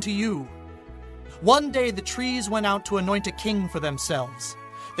listen to you. One day the trees went out to anoint a king for themselves.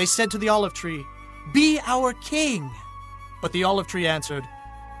 They said to the olive tree, 'Be our king.' But the olive tree answered,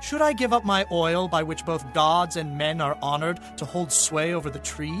 'Should I give up my oil by which both gods and men are honored to hold sway over the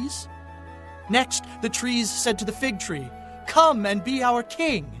trees?' Next the trees said to the fig tree, 'Come and be our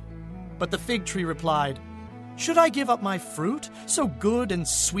king.' But the fig tree replied, 'Should I give up my fruit, so good and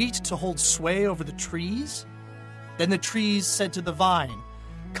sweet, to hold sway over the trees?' Then the trees said to the vine,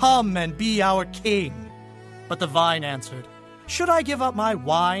 'Come and be our king.' But the vine answered, 'Should I give up my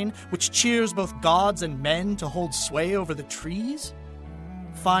wine, which cheers both gods and men, to hold sway over the trees?'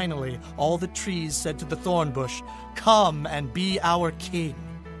 Finally, all the trees said to the thorn bush, 'Come and be our king.'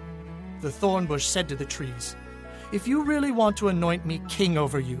 The thorn bush said to the trees, 'If you really want to anoint me king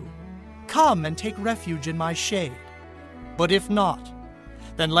over you, come and take refuge in my shade. But if not,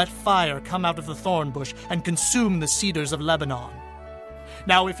 then let fire come out of the thorn bush and consume the cedars of Lebanon.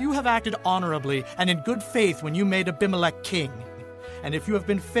 Now if you have acted honorably and in good faith when you made Abimelech king, and if you have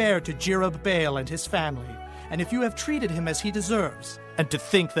been fair to Jerubbaal and his family, and if you have treated him as he deserves, and to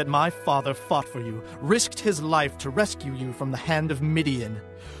think that my father fought for you, risked his life to rescue you from the hand of Midian,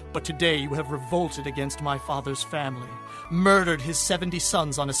 but today you have revolted against my father's family, murdered his 70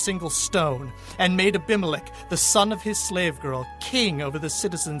 sons on a single stone, and made Abimelech, the son of his slave girl, king over the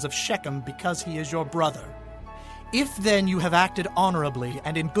citizens of Shechem because he is your brother. If then you have acted honorably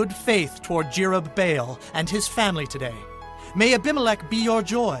and in good faith toward Jerubbaal and his family today, may Abimelech be your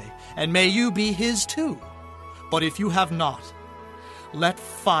joy, and may you be his too. But if you have not, let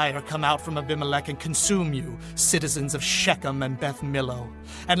fire come out from Abimelech and consume you, citizens of Shechem and Beth Millo.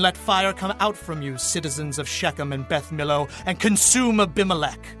 And let fire come out from you, citizens of Shechem and Beth Millo, and consume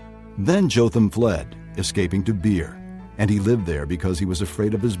Abimelech." Then Jotham fled, escaping to Beer, and he lived there because he was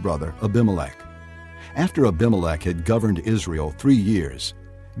afraid of his brother Abimelech. After Abimelech had governed Israel 3 years,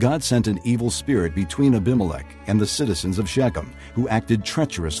 God sent an evil spirit between Abimelech and the citizens of Shechem, who acted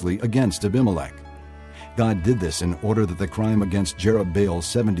treacherously against Abimelech. God did this in order that the crime against Jerubbaal's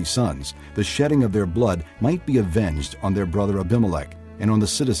 70 sons, the shedding of their blood, might be avenged on their brother Abimelech and on the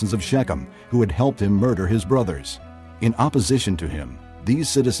citizens of Shechem, who had helped him murder his brothers. In opposition to him, these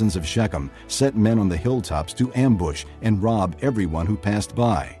citizens of Shechem set men on the hilltops to ambush and rob everyone who passed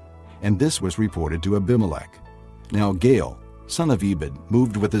by. And this was reported to Abimelech. Now Gaal, son of Ebed,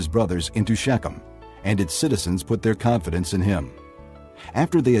 moved with his brothers into Shechem, and its citizens put their confidence in him.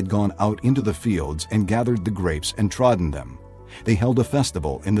 After they had gone out into the fields and gathered the grapes and trodden them, they held a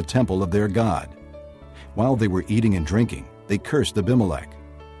festival in the temple of their God. While they were eating and drinking, they cursed Abimelech.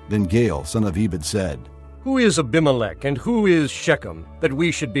 Then Gaal, son of Ebed, said, Who is Abimelech, and who is Shechem, that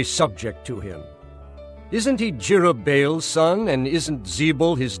we should be subject to him? Isn't he Jerubbaal's son, and isn't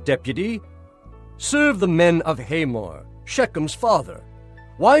Zebul his deputy? Serve the men of Hamor, Shechem's father.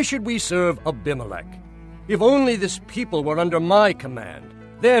 Why should we serve Abimelech? If only this people were under my command,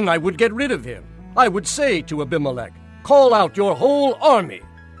 then I would get rid of him. I would say to Abimelech, Call out your whole army.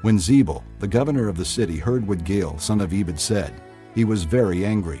 When Zebul, the governor of the city, heard what Gaal, son of Ebed, said, he was very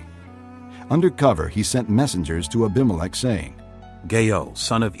angry. Under cover he sent messengers to Abimelech, saying, Gaal,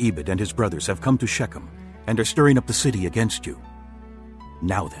 son of Ebed, and his brothers have come to Shechem, and are stirring up the city against you.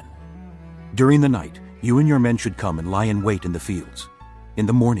 Now then, during the night, you and your men should come and lie in wait in the fields. In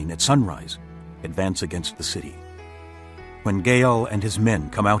the morning, at sunrise, advance against the city. When Gaal and his men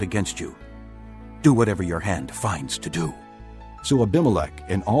come out against you, do whatever your hand finds to do. So Abimelech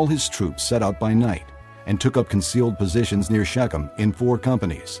and all his troops set out by night, and took up concealed positions near Shechem in 4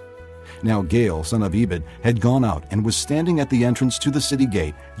 companies. Now Gaal, son of Ebed, had gone out and was standing at the entrance to the city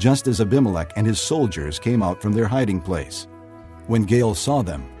gate, just as Abimelech and his soldiers came out from their hiding place. When Gaal saw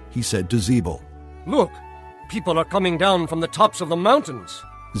them, he said to Zebul, Look, people are coming down from the tops of the mountains.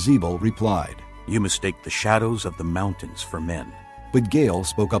 Zebul replied, You mistake the shadows of the mountains for men. But Gaal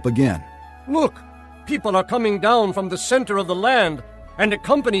spoke up again, Look, people are coming down from the center of the land, and a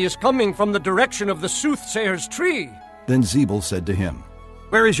company is coming from the direction of the soothsayer's tree. Then Zebul said to him,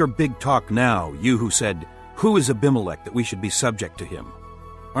 Where is your big talk now, you who said, Who is Abimelech that we should be subject to him?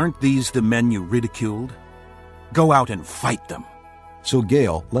 Aren't these the men you ridiculed? Go out and fight them. So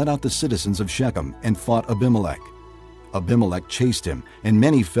Gaal led out the citizens of Shechem and fought Abimelech. Abimelech chased him, and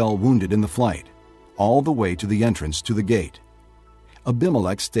many fell wounded in the flight, all the way to the entrance to the gate.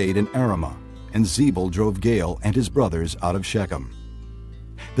 Abimelech stayed in Aramah, and Zebul drove Gaal and his brothers out of Shechem.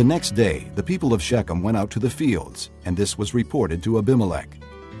 The next day the people of Shechem went out to the fields, and this was reported to Abimelech.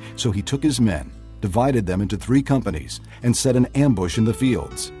 So he took his men, divided them into 3 companies, and set an ambush in the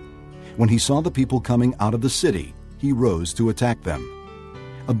fields. When he saw the people coming out of the city, he rose to attack them.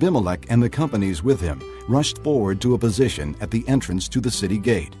 Abimelech and the companies with him rushed forward to a position at the entrance to the city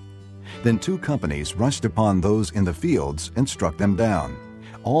gate. Then 2 companies rushed upon those in the fields and struck them down.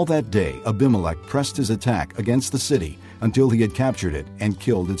 All that day Abimelech pressed his attack against the city until he had captured it and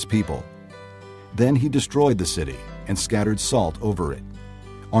killed its people. Then he destroyed the city and scattered salt over it.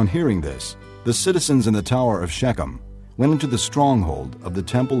 On hearing this, the citizens in the tower of Shechem went into the stronghold of the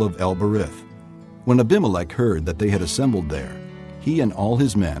temple of El-Berith. When Abimelech heard that they had assembled there, he and all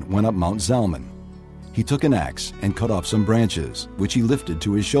his men went up Mount Zalmon. He took an axe and cut off some branches, which he lifted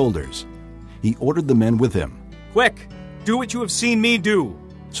to his shoulders. He ordered the men with him, Quick, do what you have seen me do.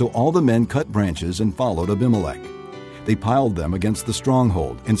 So all the men cut branches and followed Abimelech. They piled them against the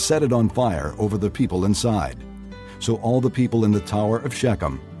stronghold and set it on fire over the people inside. So all the people in the tower of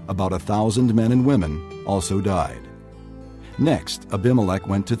Shechem, about 1,000 men and women, also died. Next, Abimelech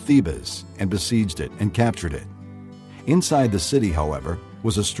went to Thebez and besieged it and captured it. Inside the city, however,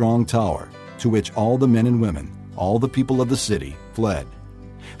 was a strong tower, to which all the men and women, all the people of the city, fled.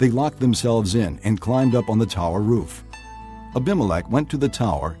 They locked themselves in and climbed up on the tower roof. Abimelech went to the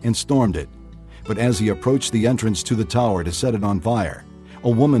tower and stormed it. But as he approached the entrance to the tower to set it on fire, a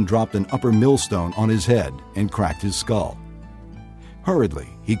woman dropped an upper millstone on his head and cracked his skull. Hurriedly,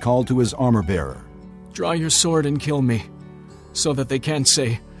 he called to his armor-bearer, Draw your sword and kill me, so that they can't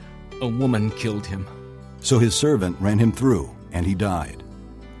say, A woman killed him. So his servant ran him through, and he died.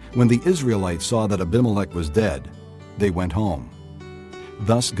 When the Israelites saw that Abimelech was dead, they went home.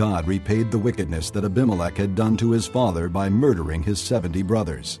 Thus God repaid the wickedness that Abimelech had done to his father by murdering his 70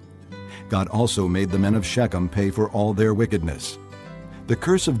 brothers. God also made the men of Shechem pay for all their wickedness. The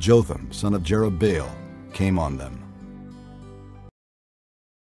curse of Jotham, son of Jerubbaal, came on them.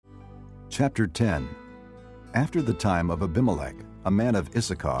 Chapter 10. After the time of Abimelech, a man of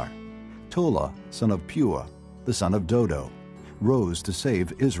Issachar, Tola, son of Puah, the son of Dodo, rose to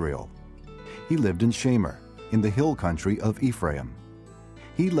save Israel. He lived in Shamer, in the hill country of Ephraim.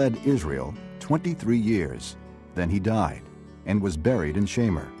 He led Israel 23 years. Then he died, and was buried in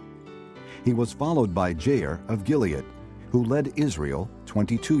Shamer. He was followed by Jair of Gilead, who led Israel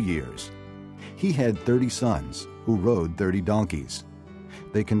 22 years. He had 30 sons, who rode 30 donkeys.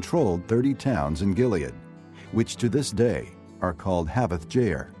 They controlled 30 towns in Gilead, which to this day are called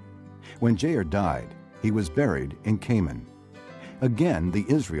Havoth-Jair. When Jair died, he was buried in Canaan. Again the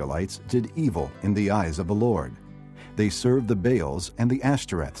Israelites did evil in the eyes of the Lord. They served the Baals and the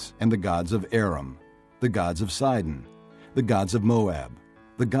Ashtoreths and the gods of Aram, the gods of Sidon, the gods of Moab,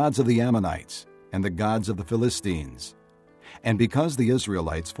 the gods of the Ammonites, and the gods of the Philistines. And because the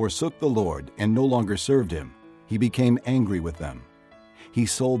Israelites forsook the Lord and no longer served him, he became angry with them. He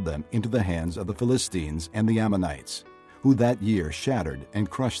sold them into the hands of the Philistines and the Ammonites, who that year shattered and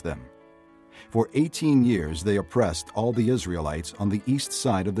crushed them. For 18 years they oppressed all the Israelites on the east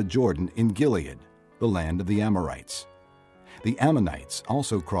side of the Jordan in Gilead, the land of the Amorites. The Ammonites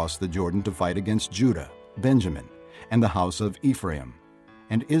also crossed the Jordan to fight against Judah, Benjamin, and the house of Ephraim,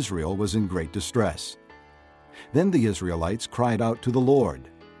 and Israel was in great distress. Then the Israelites cried out to the Lord,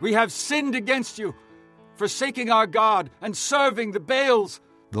 "We have sinned against you, forsaking our God and serving the Baals."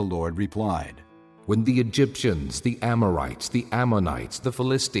 The Lord replied, When the Egyptians, the Amorites, the Ammonites, the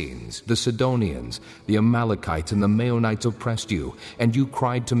Philistines, the Sidonians, the Amalekites, and the Maonites oppressed you, and you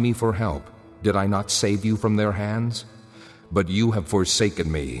cried to me for help, did I not save you from their hands? But you have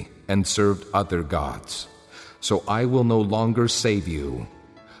forsaken me and served other gods. So I will no longer save you.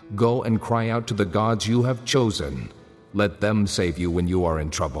 Go and cry out to the gods you have chosen. Let them save you when you are in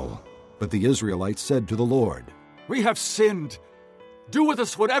trouble. But the Israelites said to the Lord, "We have sinned. Do with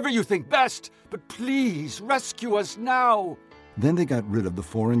us whatever you think best, but please rescue us now." Then they got rid of the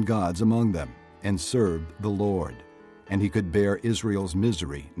foreign gods among them and served the Lord, and he could bear Israel's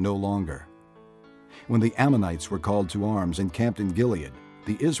misery no longer. When the Ammonites were called to arms and camped in Gilead,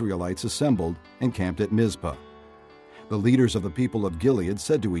 the Israelites assembled and camped at Mizpah. The leaders of the people of Gilead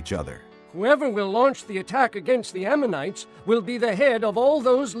said to each other, Whoever will launch the attack against the Ammonites will be the head of all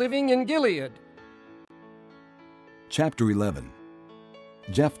those living in Gilead. Chapter 11.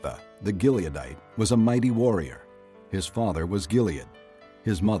 Jephthah, the Gileadite, was a mighty warrior. His father was Gilead.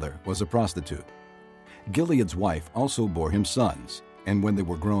 His mother was a prostitute. Gilead's wife also bore him sons, and when they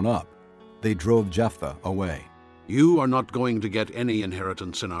were grown up, they drove Jephthah away. "You are not going to get any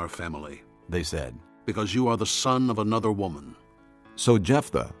inheritance in our family," they said, "because you are the son of another woman." So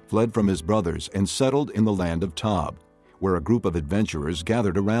Jephthah fled from his brothers and settled in the land of Tob, where a group of adventurers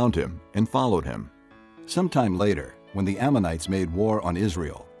gathered around him and followed him. Sometime later, when the Ammonites made war on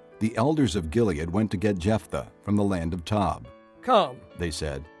Israel, the elders of Gilead went to get Jephthah from the land of Tob. Come, they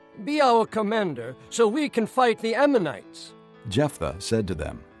said, be our commander, so we can fight the Ammonites. Jephthah said to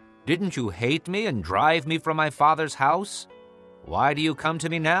them, Didn't you hate me and drive me from my father's house? Why do you come to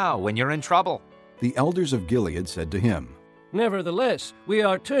me now when you're in trouble? The elders of Gilead said to him, Nevertheless, we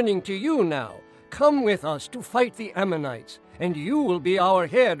are turning to you now. Come with us to fight the Ammonites, and you will be our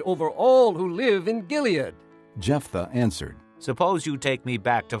head over all who live in Gilead. Jephthah answered, Suppose you take me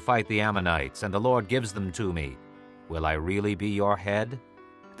back to fight the Ammonites, and the Lord gives them to me. Will I really be your head?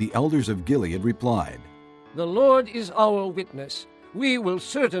 The elders of Gilead replied, The Lord is our witness. We will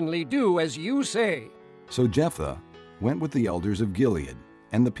certainly do as you say. So Jephthah went with the elders of Gilead,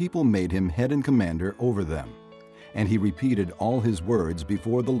 and the people made him head and commander over them. And he repeated all his words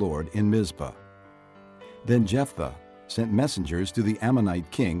before the Lord in Mizpah. Then Jephthah sent messengers to the Ammonite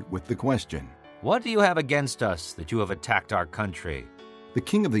king with the question, What do you have against us that you have attacked our country? The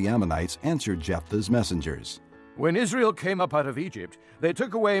king of the Ammonites answered Jephthah's messengers, When Israel came up out of Egypt, they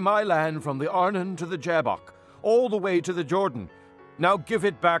took away my land from the Arnon to the Jabbok, all the way to the Jordan. Now give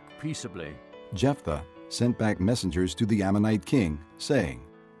it back peaceably. Jephthah sent back messengers to the Ammonite king, saying,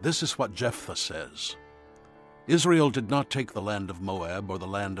 This is what Jephthah says. Israel did not take the land of Moab or the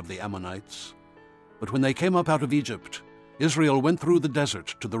land of the Ammonites. But when they came up out of Egypt, Israel went through the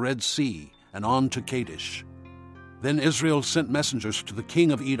desert to the Red Sea and on to Kadesh. Then Israel sent messengers to the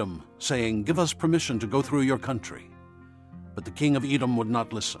king of Edom, saying, Give us permission to go through your country. But the king of Edom would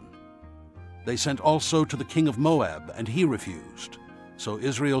not listen. They sent also to the king of Moab, and he refused. So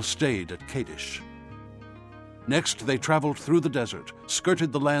Israel stayed at Kadesh. Next they traveled through the desert,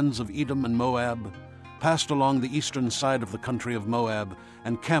 skirted the lands of Edom and Moab, passed along the eastern side of the country of Moab,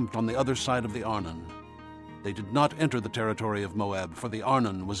 and camped on the other side of the Arnon. They did not enter the territory of Moab, for the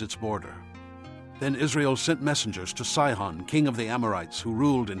Arnon was its border. Then Israel sent messengers to Sihon, king of the Amorites, who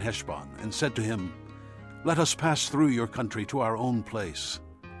ruled in Heshbon, and said to him, Let us pass through your country to our own place.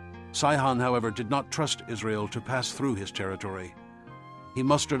 Sihon, however, did not trust Israel to pass through his territory. He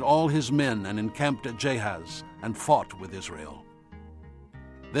mustered all his men and encamped at Jahaz, and fought with Israel.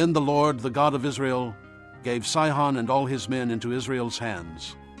 Then the Lord, the God of Israel, gave Sihon and all his men into Israel's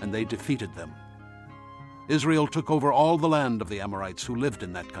hands, and they defeated them. Israel took over all the land of the Amorites who lived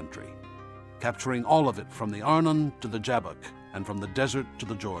in that country, capturing all of it from the Arnon to the Jabbok, and from the desert to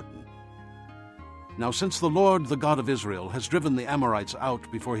the Jordan. Now since the Lord, the God of Israel, has driven the Amorites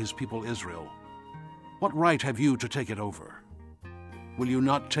out before his people Israel, what right have you to take it over? Will you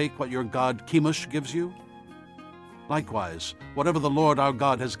not take what your god Chemosh gives you? Likewise, whatever the Lord our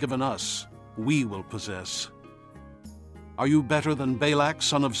God has given us, we will possess. Are you better than Balak,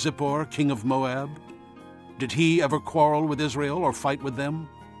 son of Zippor, king of Moab? Did he ever quarrel with Israel or fight with them?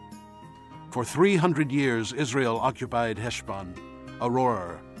 For 300 years Israel occupied Heshbon,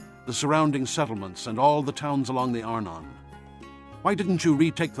 Aroer, the surrounding settlements, and all the towns along the Arnon. Why didn't you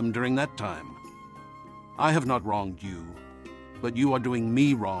retake them during that time? I have not wronged you, but you are doing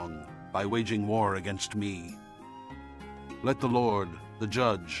me wrong by waging war against me. Let the Lord, the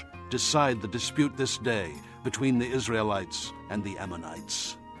judge, decide the dispute this day between the Israelites and the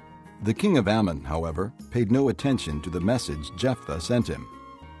Ammonites." The king of Ammon, however, paid no attention to the message Jephthah sent him.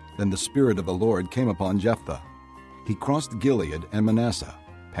 Then the Spirit of the Lord came upon Jephthah. He crossed Gilead and Manasseh,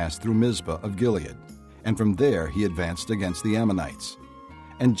 passed through Mizpah of Gilead, and from there he advanced against the Ammonites.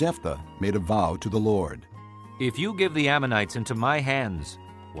 And Jephthah made a vow to the Lord. "If you give the Ammonites into my hands,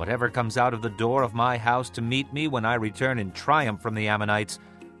 whatever comes out of the door of my house to meet me when I return in triumph from the Ammonites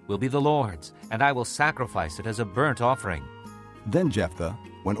will be the Lord's, and I will sacrifice it as a burnt offering." Then Jephthah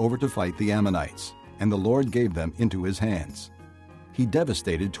went over to fight the Ammonites, and the Lord gave them into his hands. He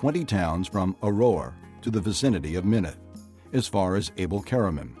devastated 20 towns from Aroer to the vicinity of Minnith, as far as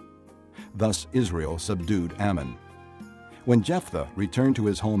Abel-keramim. Thus Israel subdued Ammon. When Jephthah returned to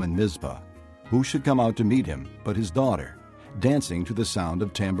his home in Mizpah, who should come out to meet him but his daughter, dancing to the sound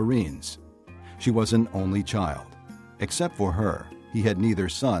of tambourines? She was an only child. Except for her, he had neither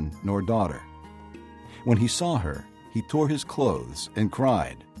son nor daughter. When he saw her, he tore his clothes and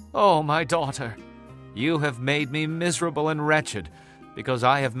cried, "Oh, my daughter, you have made me miserable and wretched, because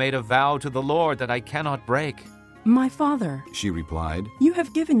I have made a vow to the Lord that I cannot break." "My father," she replied, "you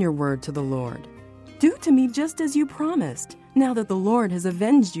have given your word to the Lord. Do to me just as you promised, now that the Lord has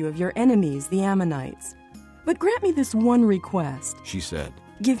avenged you of your enemies, the Ammonites. But grant me this one request," she said.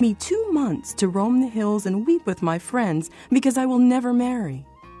 "Give me 2 months to roam the hills and weep with my friends, because I will never marry."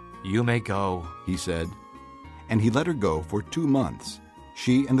 "You may go," he said. And he let her go for 2 months.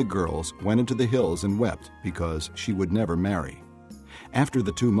 She and the girls went into the hills and wept because she would never marry. After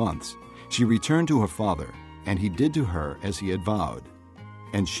the 2 months, she returned to her father, and he did to her as he had vowed.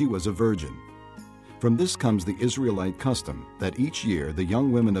 And she was a virgin. From this comes the Israelite custom that each year the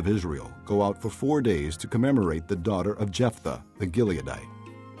young women of Israel go out for 4 days to commemorate the daughter of Jephthah the Gileadite.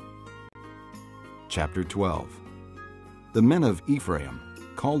 Chapter 12. The men of Ephraim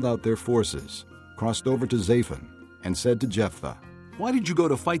called out their forces, crossed over to Zaphon, and said to Jephthah, "Why did you go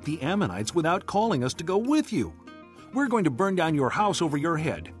to fight the Ammonites without calling us to go with you? We're going to burn down your house over your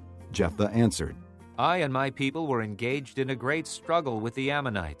head." Jephthah answered, "I and my people were engaged in a great struggle with the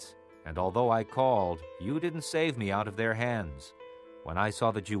Ammonites, and although I called, you didn't save me out of their hands. When I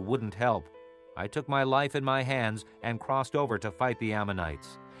saw that you wouldn't help, I took my life in my hands and crossed over to fight the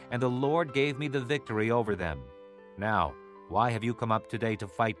Ammonites, and the Lord gave me the victory over them. Now, why have you come up today to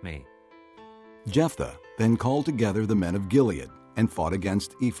fight me?" Jephthah then called together the men of Gilead and fought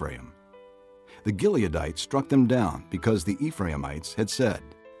against Ephraim. The Gileadites struck them down because the Ephraimites had said,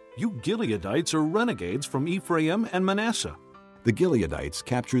 "You Gileadites are renegades from Ephraim and Manasseh." The Gileadites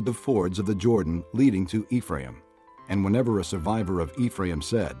captured the fords of the Jordan leading to Ephraim, and whenever a survivor of Ephraim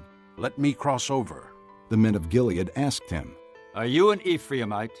said, "Let me cross over," the men of Gilead asked him, "Are you an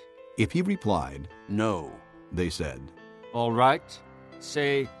Ephraimite?" If he replied, "No," they said, "All right,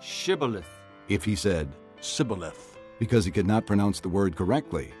 say Shibboleth." If he said, "Sibboleth," because he could not pronounce the word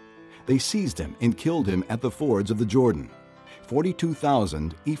correctly, they seized him and killed him at the fords of the Jordan.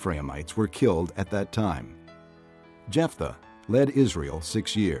 42,000 Ephraimites were killed at that time. Jephthah led Israel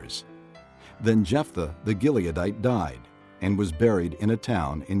 6 years. Then Jephthah the Gileadite died and was buried in a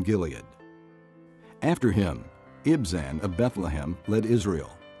town in Gilead. After him, Ibzan of Bethlehem led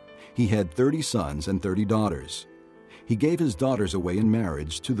Israel. He had 30 sons and 30 daughters. He gave his daughters away in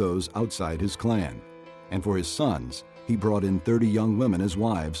marriage to those outside his clan, and for his sons he brought in 30 young women as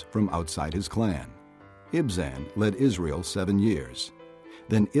wives from outside his clan. Ibzan led Israel 7 years.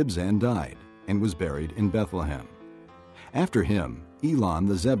 Then Ibzan died and was buried in Bethlehem. After him, Elon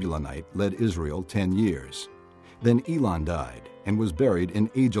the Zebulunite led Israel 10 years. Then Elon died and was buried in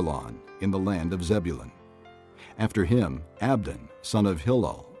Ajalon in the land of Zebulun. After him, Abdon, son of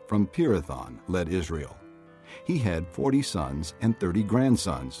Hillel, from Pirathon, led Israel. He had 40 sons and 30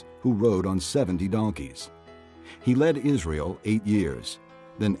 grandsons who rode on 70 donkeys. He led Israel 8 years.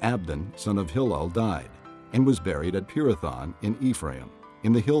 Then Abdon, son of Hillel, died and was buried at Pirathon in Ephraim,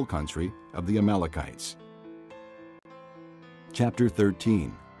 in the hill country of the Amalekites. Chapter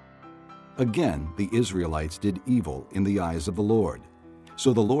 13. Again the Israelites did evil in the eyes of the Lord.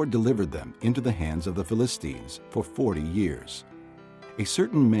 So the Lord delivered them into the hands of the Philistines for 40 years. A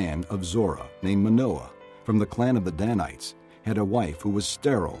certain man of Zorah named Manoah from the clan of the Danites, had a wife who was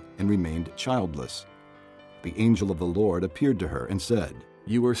sterile and remained childless. The angel of the Lord appeared to her and said,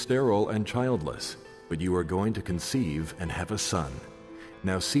 You are sterile and childless, but you are going to conceive and have a son.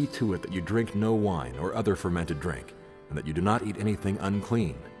 Now see to it that you drink no wine or other fermented drink, and that you do not eat anything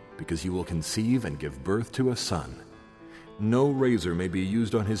unclean, because you will conceive and give birth to a son. No razor may be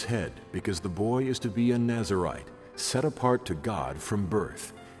used on his head, because the boy is to be a Nazirite, set apart to God from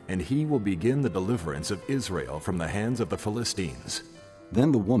birth, and he will begin the deliverance of Israel from the hands of the Philistines.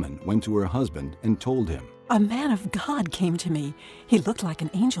 Then the woman went to her husband and told him, A man of God came to me. He looked like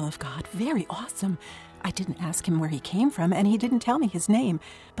an angel of God, very awesome. I didn't ask him where he came from, and he didn't tell me his name.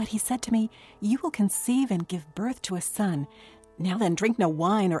 But he said to me, You will conceive and give birth to a son. Now then, drink no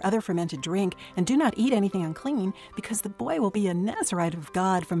wine or other fermented drink, and do not eat anything unclean, because the boy will be a Nazirite of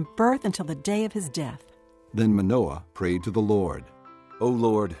God from birth until the day of his death. Then Manoah prayed to the Lord, O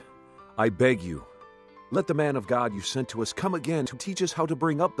Lord, I beg you, let the man of God you sent to us come again to teach us how to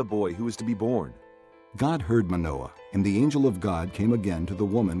bring up the boy who is to be born. God heard Manoah, and the angel of God came again to the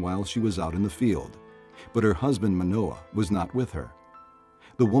woman while she was out in the field. But her husband Manoah was not with her.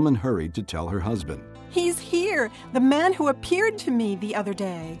 The woman hurried to tell her husband, He's here, the man who appeared to me the other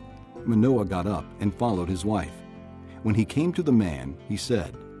day. Manoah got up and followed his wife. When he came to the man, he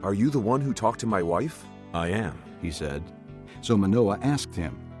said, Are you the one who talked to my wife? I am, he said. So Manoah asked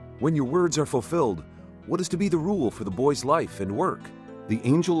him, When your words are fulfilled, what is to be the rule for the boy's life and work? The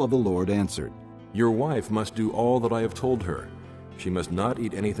angel of the Lord answered, Your wife must do all that I have told her. She must not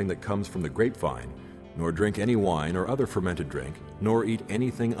eat anything that comes from the grapevine, nor drink any wine or other fermented drink, nor eat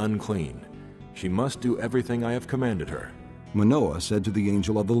anything unclean. She must do everything I have commanded her. Manoah said to the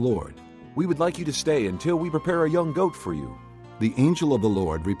angel of the Lord, We would like you to stay until we prepare a young goat for you. The angel of the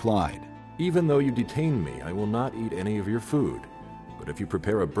Lord replied, Even though you detain me, I will not eat any of your food. But if you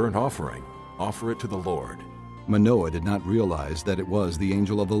prepare a burnt offering, offer it to the Lord. Manoah did not realize that it was the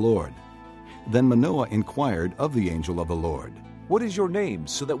angel of the Lord. Then Manoah inquired of the angel of the Lord, What is your name,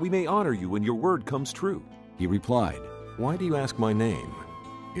 so that we may honor you when your word comes true? He replied, Why do you ask my name?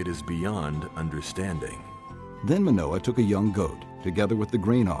 It is beyond understanding. Then Manoah took a young goat, together with the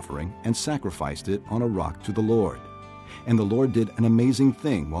grain offering, and sacrificed it on a rock to the Lord. And the Lord did an amazing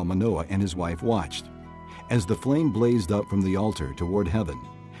thing while Manoah and his wife watched. As the flame blazed up from the altar toward heaven,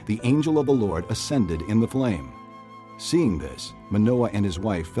 the angel of the Lord ascended in the flame. Seeing this, Manoah and his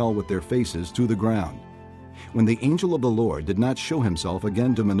wife fell with their faces to the ground. When the angel of the Lord did not show himself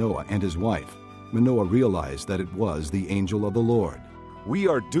again to Manoah and his wife, Manoah realized that it was the angel of the Lord. We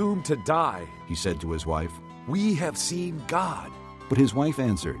are doomed to die, he said to his wife. We have seen God. But his wife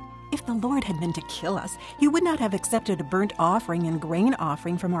answered, If the Lord had meant to kill us, he would not have accepted a burnt offering and grain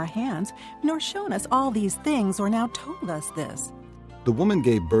offering from our hands, nor shown us all these things, or now told us this. The woman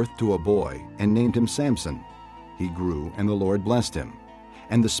gave birth to a boy and named him Samson. He grew, and the Lord blessed him.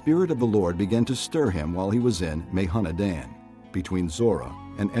 And the Spirit of the Lord began to stir him while he was in Mahanadan, between Zorah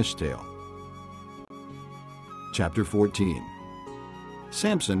and Eshtaol. Chapter 14.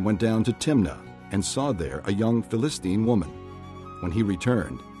 Samson went down to Timnah and saw there a young Philistine woman. When he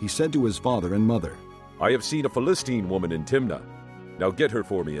returned, he said to his father and mother, I have seen a Philistine woman in Timnah. Now get her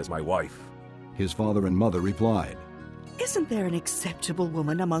for me as my wife. His father and mother replied, Isn't there an acceptable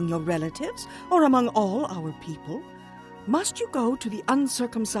woman among your relatives, or among all our people? Must you go to the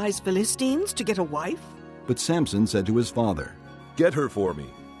uncircumcised Philistines to get a wife? But Samson said to his father, Get her for me.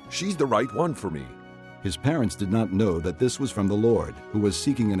 She's the right one for me. His parents did not know that this was from the Lord, who was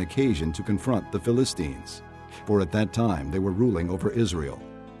seeking an occasion to confront the Philistines, for at that time they were ruling over Israel.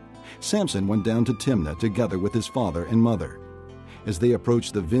 Samson went down to Timnah together with his father and mother. As they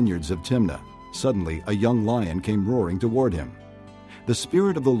approached the vineyards of Timnah, suddenly a young lion came roaring toward him. The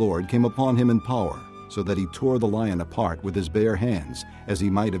Spirit of the Lord came upon him in power, so that he tore the lion apart with his bare hands, as he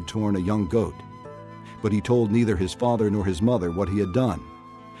might have torn a young goat. But he told neither his father nor his mother what he had done.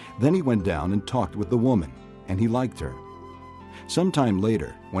 Then he went down and talked with the woman, and he liked her. Some time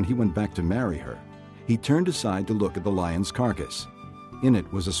later, when he went back to marry her, he turned aside to look at the lion's carcass. In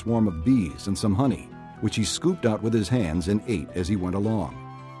it was a swarm of bees and some honey, which he scooped out with his hands and ate as he went along.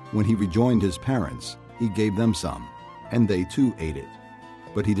 When he rejoined his parents, he gave them some, and they too ate it.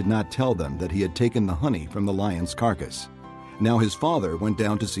 But he did not tell them that he had taken the honey from the lion's carcass. Now his father went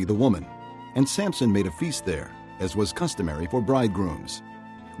down to see the woman, and Samson made a feast there, as was customary for bridegrooms.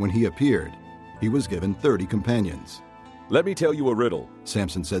 When he appeared, he was given 30 companions. Let me tell you a riddle,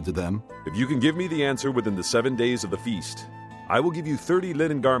 Samson said to them. If you can give me the answer within the 7 days of the feast, I will give you 30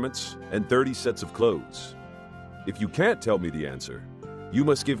 linen garments and 30 sets of clothes. If you can't tell me the answer, you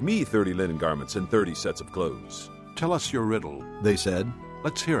must give me 30 linen garments and 30 sets of clothes. Tell us your riddle, they said.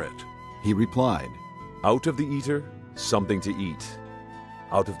 Let's hear it. He replied, Out of the eater, something to eat.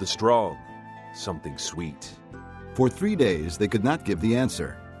 Out of the strong, something sweet. For 3 days they could not give the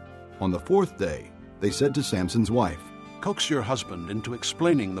answer. On the 4th day, they said to Samson's wife, Coax your husband into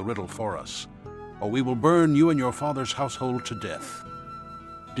explaining the riddle for us, or we will burn you and your father's household to death.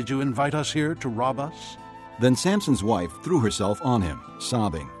 Did you invite us here to rob us? Then Samson's wife threw herself on him,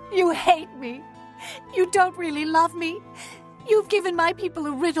 sobbing, You hate me. You don't really love me. You've given my people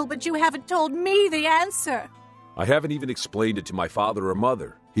a riddle, but you haven't told me the answer. I haven't even explained it to my father or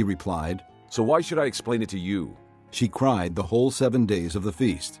mother, he replied. So why should I explain it to you? She cried the whole 7 days of the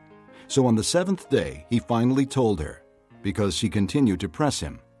feast. So on the 7th day he finally told her, because she continued to press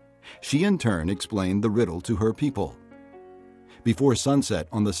him. She in turn explained the riddle to her people. Before sunset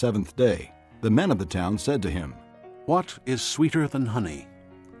on the 7th day, the men of the town said to him, What is sweeter than honey?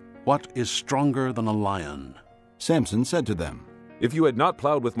 What is stronger than a lion? Samson said to them, If you had not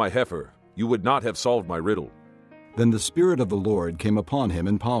plowed with my heifer, you would not have solved my riddle. Then the Spirit of the Lord came upon him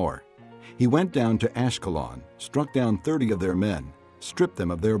in power. He went down to Ashkelon, struck down 30 of their men, stripped them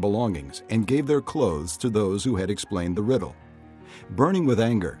of their belongings, and gave their clothes to those who had explained the riddle. Burning with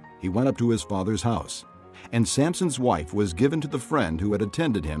anger, he went up to his father's house, and Samson's wife was given to the friend who had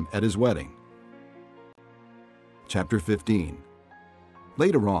attended him at his wedding. Chapter 15.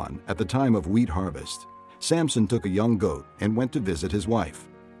 Later on, at the time of wheat harvest, Samson took a young goat and went to visit his wife.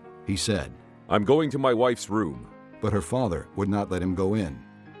 He said, I'm going to my wife's room. But her father would not let him go in.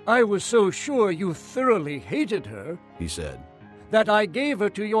 I was so sure you thoroughly hated her, he said, that I gave her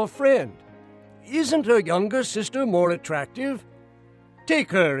to your friend. Isn't her younger sister more attractive?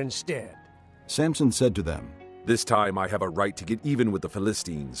 Take her instead. Samson said to them, This time I have a right to get even with the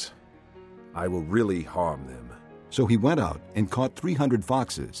Philistines. I will really harm them. So he went out and caught 300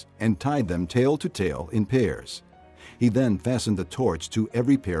 foxes and tied them tail to tail in pairs. He then fastened a torch to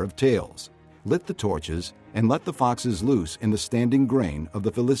every pair of tails, lit the torches, and let the foxes loose in the standing grain of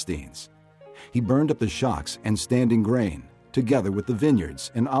the Philistines. He burned up the shocks and standing grain, together with the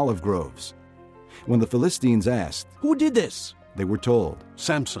vineyards and olive groves. When the Philistines asked, Who did this? They were told,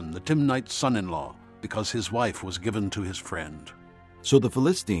 Samson, the Timnite's son-in-law, because his wife was given to his friend. So the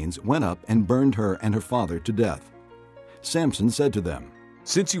Philistines went up and burned her and her father to death. Samson said to them,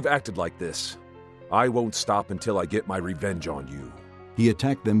 Since you've acted like this, I won't stop until I get my revenge on you. He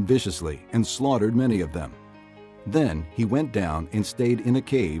attacked them viciously and slaughtered many of them. Then he went down and stayed in a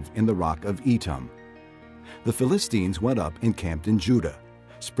cave in the rock of Etam. The Philistines went up and camped in Judah,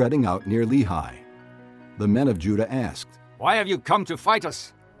 spreading out near Lehi. The men of Judah asked, Why have you come to fight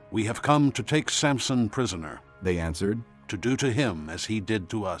us? We have come to take Samson prisoner, they answered, to do to him as he did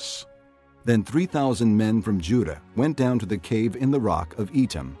to us. Then 3,000 men from Judah went down to the cave in the rock of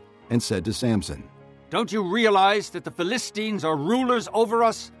Etam and said to Samson, Don't you realize that the Philistines are rulers over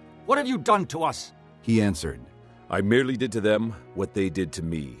us? What have you done to us? He answered, I merely did to them what they did to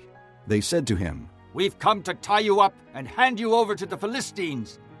me. They said to him, We've come to tie you up and hand you over to the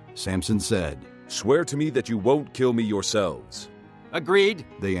Philistines. Samson said, Swear to me that you won't kill me yourselves. Agreed,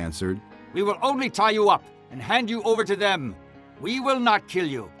 they answered. We will only tie you up and hand you over to them. We will not kill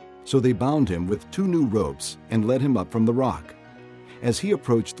you. So they bound him with 2 new ropes and led him up from the rock. As he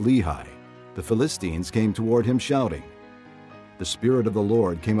approached Lehi, the Philistines came toward him shouting. The Spirit of the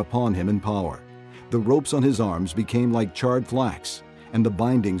Lord came upon him in power. The ropes on his arms became like charred flax, and the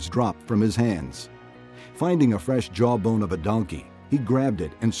bindings dropped from his hands. Finding a fresh jawbone of a donkey, he grabbed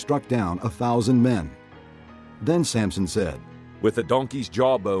it and struck down 1,000 men. Then Samson said, With the donkey's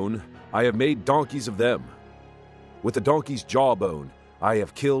jawbone, I have made donkeys of them. With the donkey's jawbone, I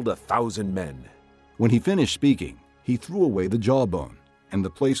have killed 1,000 men. When he finished speaking, he threw away the jawbone, and the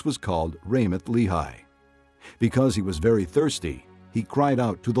place was called Ramoth Lehi. Because he was very thirsty, he cried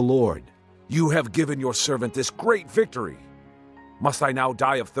out to the Lord, You have given your servant this great victory. Must I now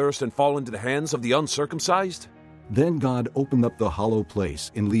die of thirst and fall into the hands of the uncircumcised? Then God opened up the hollow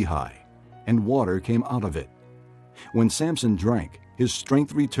place in Lehi, and water came out of it. When Samson drank, his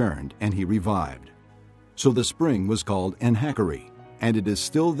strength returned, and he revived. So the spring was called En-Hakkore, and it is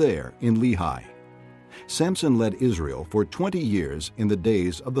still there in Lehi. Samson led Israel for 20 years in the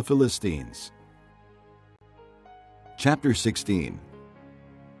days of the Philistines. Chapter 16.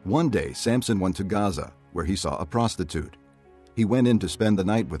 One day Samson went to Gaza, where he saw a prostitute. He went in to spend the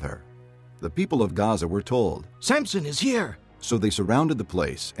night with her. The people of Gaza were told, Samson is here! So they surrounded the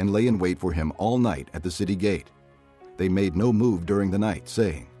place and lay in wait for him all night at the city gate. They made no move during the night,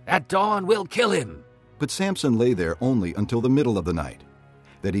 saying, At dawn we'll kill him. But Samson lay there only until the middle of the night.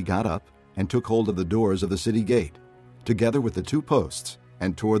 Then he got up and took hold of the doors of the city gate, together with the 2 posts,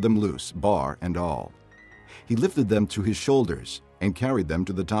 and tore them loose, bar and all. He lifted them to his shoulders and carried them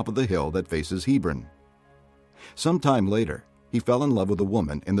to the top of the hill that faces Hebron. Some time later, he fell in love with a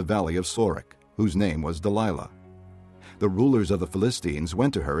woman in the valley of Sorek, whose name was Delilah. The rulers of the Philistines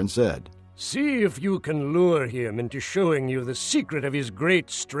went to her and said, "See if you can lure him into showing you the secret of his great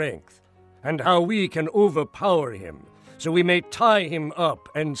strength, and how we can overpower him, so we may tie him up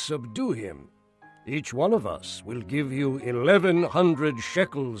and subdue him. Each one of us will give you 1,100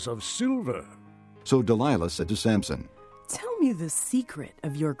 shekels of silver." So Delilah said to Samson, "Tell me the secret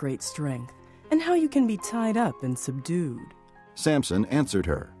of your great strength, and how you can be tied up and subdued." Samson answered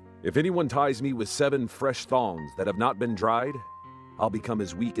her, "If anyone ties me with 7 fresh thongs that have not been dried, I'll become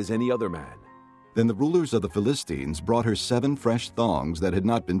as weak as any other man." Then the rulers of the Philistines brought her 7 fresh thongs that had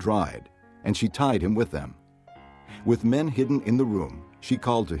not been dried, and she tied him with them. With men hidden in the room, she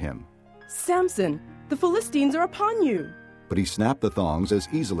called to him, "Samson, the Philistines are upon you." But he snapped the thongs as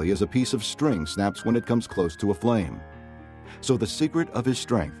easily as a piece of string snaps when it comes close to a flame. So the secret of his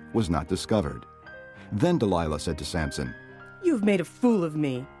strength was not discovered. Then Delilah said to Samson, "You've made a fool of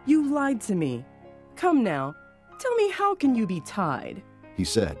me. You lied to me. Come now, tell me, how can you be tied?" He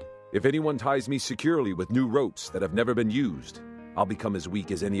said, "If anyone ties me securely with new ropes that have never been used, I'll become as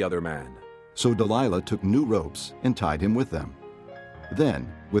weak as any other man." So Delilah took new ropes and tied him with them.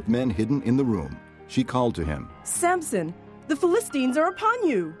 Then, with men hidden in the room, she called to him, "Samson, the Philistines are upon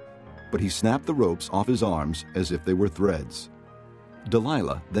you." But he snapped the ropes off his arms as if they were threads.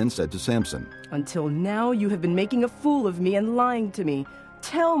 Delilah then said to Samson, "Until now you have been making a fool of me and lying to me.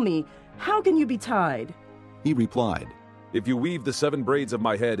 Tell me, how can you be tied?" He replied, "If you weave the 7 braids of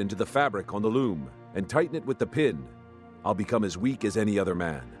my head into the fabric on the loom and tighten it with the pin, I'll become as weak as any other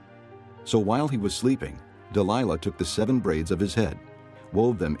man." So while he was sleeping, Delilah took the 7 braids of his head,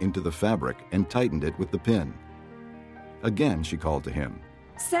 wove them into the fabric, and tightened it with the pin. Again she called to him,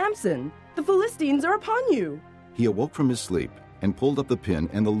 "Samson, the Philistines are upon you." He awoke from his sleep and pulled up the pin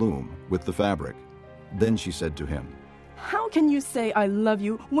and the loom with the fabric. Then she said to him, "How can you say I love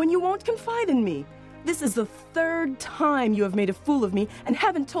you when you won't confide in me? This is the 3rd time you have made a fool of me and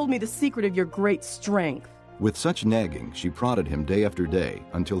haven't told me the secret of your great strength." With such nagging, she prodded him day after day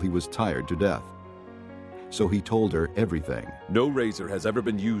until he was tired to death. So he told her everything. "No razor has ever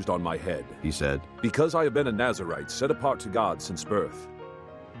been used on my head," he said, "because I have been a Nazirite set apart to God since birth.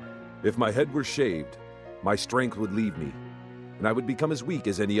 If my head were shaved, my strength would leave me, and I would become as weak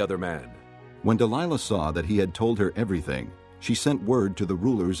as any other man." When Delilah saw that he had told her everything, she sent word to the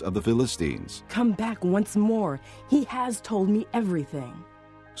rulers of the Philistines, "Come back once more. He has told me everything."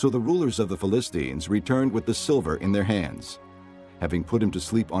 So the rulers of the Philistines returned with the silver in their hands. Having put him to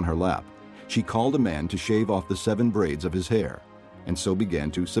sleep on her lap, she called a man to shave off the 7 braids of his hair, and so began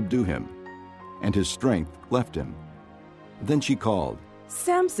to subdue him. And his strength left him. Then she called,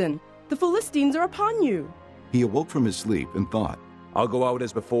 "Samson, the Philistines are upon you." He awoke from his sleep and thought, "I'll go out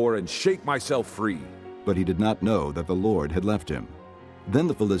as before and shake myself free." But he did not know that the Lord had left him. Then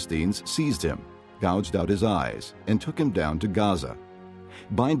the Philistines seized him, gouged out his eyes, and took him down to Gaza.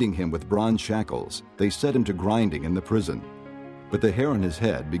 Binding him with bronze shackles, they set him to grinding in the prison. But the hair on his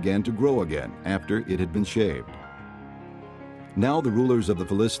head began to grow again after it had been shaved. Now the rulers of the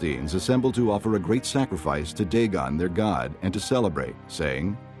Philistines assembled to offer a great sacrifice to Dagon their god and to celebrate,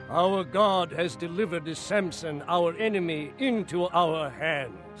 saying, "Our God has delivered Samson, our enemy, into our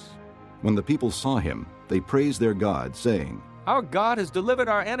hands." When the people saw him, they praised their God, saying, "Our God has delivered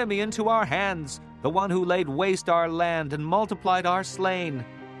our enemy into our hands, the one who laid waste our land and multiplied our slain."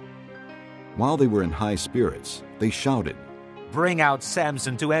 While they were in high spirits, they shouted, "Bring out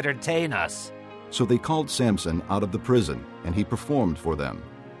Samson to entertain us." So they called Samson out of the prison, and he performed for them.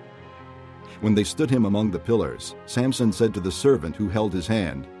 When they stood him among the pillars, Samson said to the servant who held his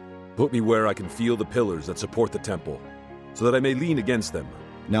hand, "Put me where I can feel the pillars that support the temple, so that I may lean against them."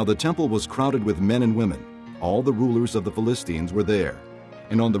 Now the temple was crowded with men and women. All the rulers of the Philistines were there,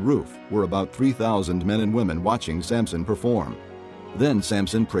 and on the roof were about 3,000 men and women watching Samson perform. Then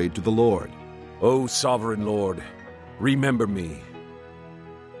Samson prayed to the Lord, "O sovereign Lord, remember me.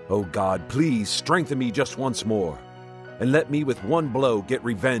 O God, please strengthen me just once more, and let me with one blow get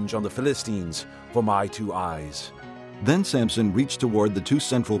revenge on the Philistines for my 2 eyes." Then Samson reached toward the 2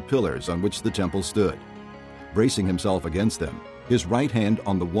 central pillars on which the temple stood. Bracing himself against them, his right hand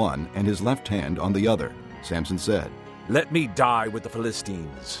on the one and his left hand on the other, Samson said, "Let me die with the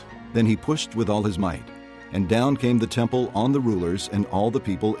Philistines." Then he pushed with all his might, and down came the temple on the rulers and all the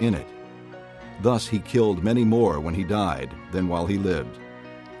people in it. Thus he killed many more when he died than while he lived.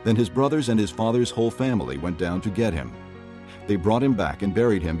 Then his brothers and his father's whole family went down to get him. They brought him back and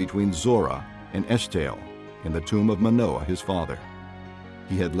buried him between Zorah and Eshtaol in the tomb of Manoah his father.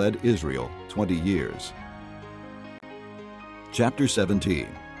 He had led Israel 20 years. Chapter 17.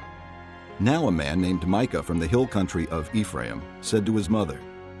 Now a man named Micah from the hill country of Ephraim said to his mother,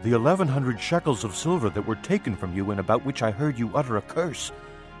 "The 1,100 shekels of silver that were taken from you and about which I heard you utter a curse,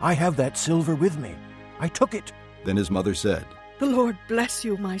 I have that silver with me. I took it." Then his mother said, "The Lord bless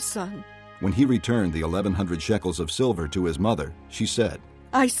you, my son." When he returned the 1,100 shekels of silver to his mother, she said,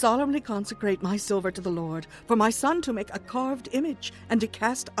 "I solemnly consecrate my silver to the Lord, for my son to make a carved image and a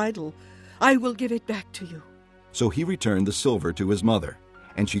cast idol. I will give it back to you." So he returned the silver to his mother,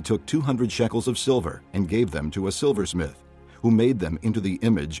 and she took 200 shekels of silver and gave them to a silversmith, who made them into the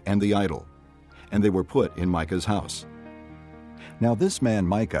image and the idol, and they were put in Micah's house. Now this man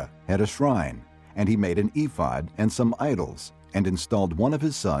Micah had a shrine, and he made an ephod and some idols, and installed one of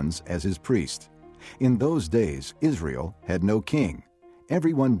his sons as his priest. In those days Israel had no king.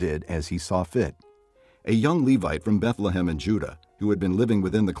 Everyone did as he saw fit. A young Levite from Bethlehem in Judah, who had been living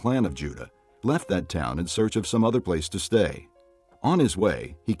within the clan of Judah, left that town in search of some other place to stay. On his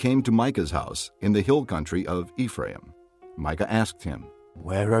way, he came to Micah's house in the hill country of Ephraim. Micah asked him,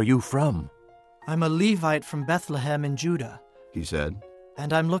 "Where are you from?" "I'm a Levite from Bethlehem in Judah," he said,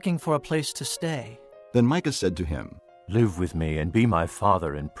 "and I'm looking for a place to stay." Then Micah said to him, "Live with me and be my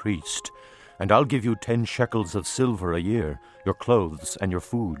father and priest, and I'll give you 10 shekels of silver a year, your clothes and your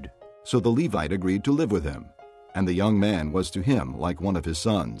food." So the Levite agreed to live with him, and the young man was to him like one of his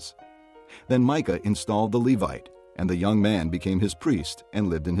sons. Then Micah installed the Levite, and the young man became his priest and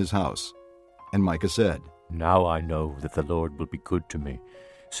lived in his house. And Micah said, "Now I know that the Lord will be good to me,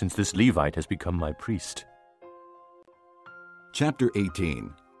 since this Levite has become my priest." Chapter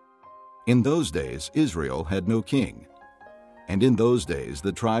 18. In those days Israel had no king. And in those days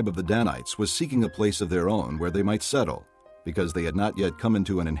the tribe of the Danites was seeking a place of their own where they might settle, because they had not yet come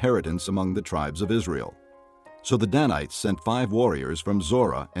into an inheritance among the tribes of Israel. So the Danites sent 5 warriors from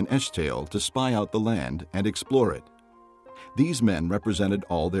Zorah and Eshtaol to spy out the land and explore it. These men represented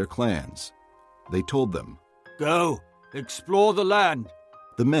all their clans. They told them, "Go, explore the land."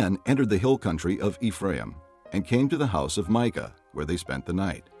 The men entered the hill country of Ephraim and came to the house of Micah, where they spent the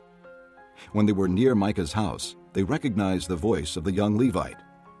night. When they were near Micah's house, they recognized the voice of the young Levite.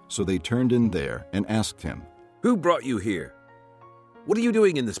 So they turned in there and asked him, "Who brought you here? What are you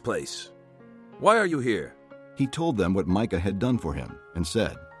doing in this place? Why are you here?" He told them what Micah had done for him and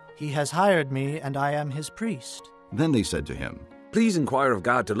said, "He has hired me, and I am his priest." Then they said to him, "Please inquire of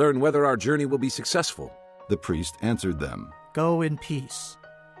God to learn whether our journey will be successful." The priest answered them, "Go in peace.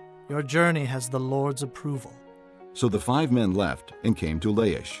 Your journey has the Lord's approval." So the 5 men left and came to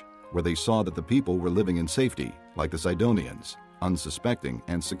Laish, where they saw that the people were living in safety, like the Sidonians, unsuspecting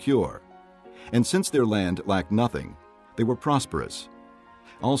and secure. And since their land lacked nothing, they were prosperous.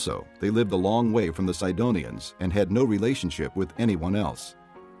 Also, they lived a long way from the Sidonians and had no relationship with anyone else.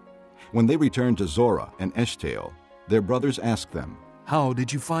 When they returned to Zorah and Eshtaol, their brothers asked them, "How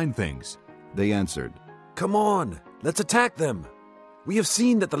did you find things?" They answered, "Come on, let's attack them. We have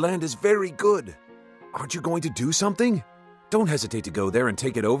seen that the land is very good. Aren't you going to do something? Don't hesitate to go there and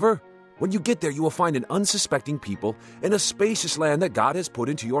take it over. When you get there, you will find an unsuspecting people in a spacious land that God has put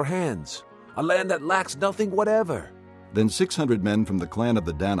into your hands, a land that lacks nothing whatever." Then 600 men from the clan of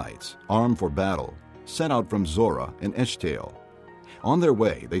the Danites, armed for battle, set out from Zorah and Eshtaol. On their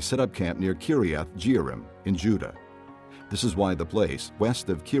way, they set up camp near Kiriath-Jearim in Judah. This is why the place west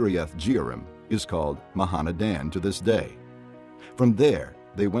of Kiriath-Jearim is called Mahanadan to this day. From there,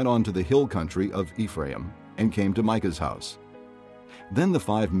 they went on to the hill country of Ephraim and came to Micah's house. Then the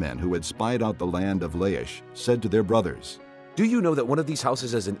 5 men who had spied out the land of Laish said to their brothers, "Do you know that one of these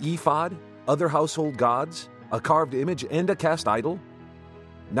houses has an ephod, other household gods, a carved image, and a cast idol?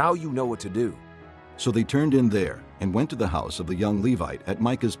 Now you know what to do." So they turned in there and went to the house of the young Levite at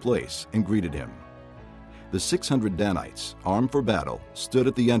Micah's place and greeted him. The 600 Danites, armed for battle, stood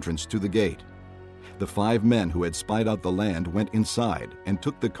at the entrance to the gate. The 5 men who had spied out the land went inside and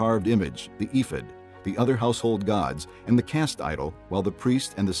took the carved image, the ephod, the other household gods, and the cast idol, while the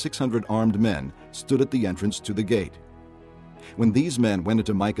priest and the 600 armed men stood at the entrance to the gate. When these men went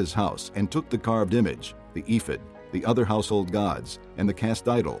into Micah's house and took the carved image, the ephod, the other household gods, and the cast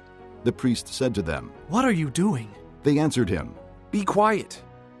idol, the priest said to them, "What are you doing?" They answered him, "Be quiet.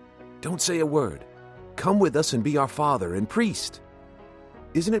 Don't say a word. Come with us and be our father and priest.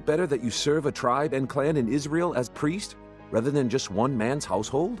 Isn't it better that you serve a tribe and clan in Israel as priest, rather than just one man's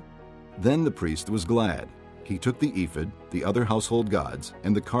household?" Then the priest was glad. He took the ephod, the other household gods,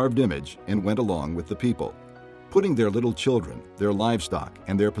 and the carved image and went along with the people. Putting their little children, their livestock,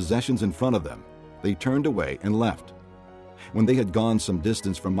 and their possessions in front of them, they turned away and left. When they had gone some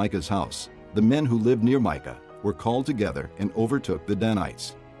distance from Micah's house, the men who lived near Micah were called together and overtook the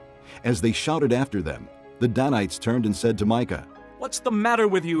Danites. As they shouted after them, the Danites turned and said to Micah, What's the matter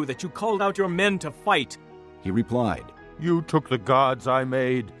with you that you called out your men to fight? He replied, You took the gods I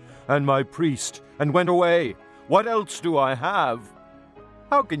made and my priest and went away. What else do I have?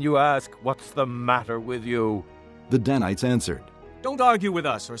 How can you ask, What's the matter with you? The Danites answered, Don't argue with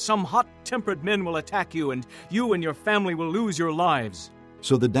us, or some hot-tempered men will attack you, and you and your family will lose your lives.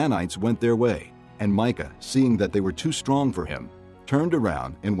 So the Danites went their way, and Micah, seeing that they were too strong for him, turned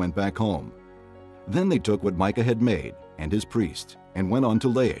around and went back home. Then they took what Micah had made and his priest, and went on to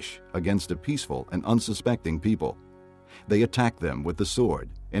Laish against a peaceful and unsuspecting people. They attacked them with the sword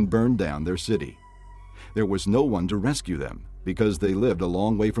and burned down their city. There was no one to rescue them, because they lived a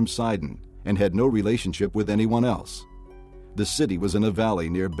long way from Sidon and had no relationship with anyone else. The city was in a valley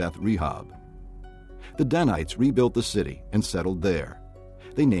near Beth Rehob. The Danites rebuilt the city and settled there.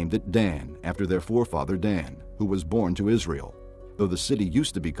 They named it Dan, after their forefather Dan, who was born to Israel, though the city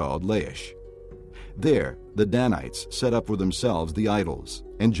used to be called Laish. There, the Danites set up for themselves the idols,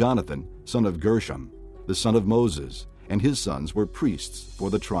 and Jonathan, son of Gershom, the son of Moses, and his sons were priests for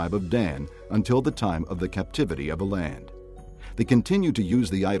the tribe of Dan until the time of the captivity of a land. They continued to use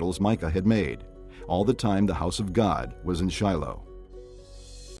the idols Micah had made, all the time the house of God was in Shiloh.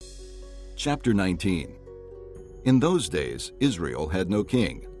 Chapter 19. In those days, Israel had no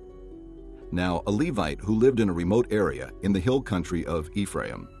king. Now a Levite who lived in a remote area in the hill country of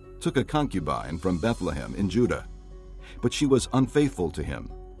Ephraim took a concubine from Bethlehem in Judah. But she was unfaithful to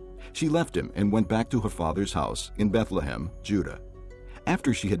him. She left him and went back to her father's house in Bethlehem, Judah.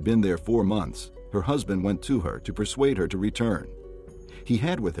 After she had been there 4 months, her husband went to her to persuade her to return. He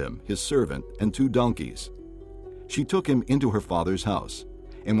had with him his servant and 2 donkeys. She took him into her father's house,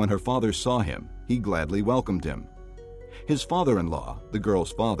 and when her father saw him, he gladly welcomed him. His father-in-law, the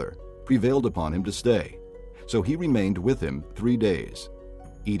girl's father, prevailed upon him to stay, so he remained with him 3 days,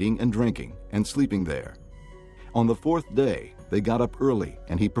 eating and drinking and sleeping there. On the 4th day, they got up early,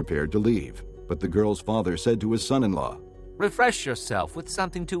 and he prepared to leave. But the girl's father said to his son-in-law, Refresh yourself with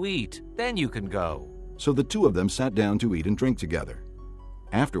something to eat, then you can go. So the 2 of them sat down to eat and drink together.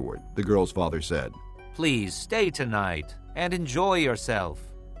 Afterward, the girl's father said, Please stay tonight and enjoy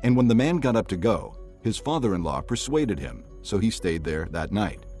yourself. And when the man got up to go, his father-in-law persuaded him, so he stayed there that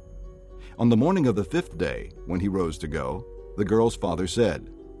night. On the morning of the 5th day, when he rose to go, the girl's father said,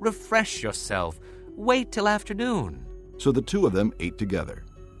 Refresh yourself. Wait till afternoon. So the 2 of them ate together.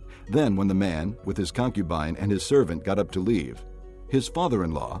 Then when the man, with his concubine and his servant, got up to leave, his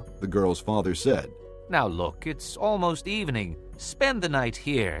father-in-law, the girl's father, said, Now look, it's almost evening. Spend the night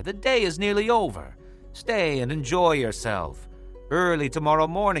here. The day is nearly over. Stay and enjoy yourself. Early tomorrow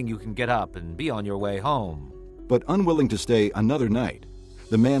morning you can get up and be on your way home. But unwilling to stay another night,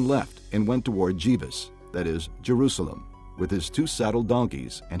 the man left and went toward Jebus, that is, Jerusalem, with his 2 saddled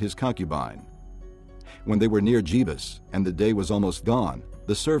donkeys and his concubine. When they were near Jebus, and the day was almost gone,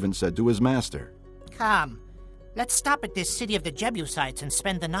 the servant said to his master, Come, let's stop at this city of the Jebusites and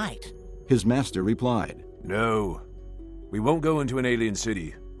spend the night. His master replied, No, we won't go into an alien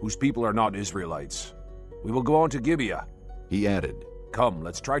city whose people are not Israelites. We will go on to Gibeah. He added, Come,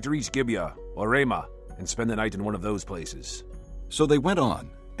 let's try to reach Gibeah or Ramah and spend the night in one of those places. So they went on,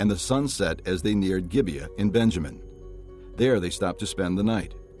 and the sun set as they neared Gibeah in Benjamin. There they stopped to spend the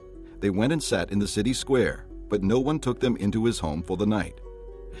night. They went and sat in the city square, but no one took them into his home for the night.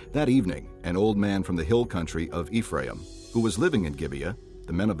 That evening, an old man from the hill country of Ephraim, who was living in Gibeah,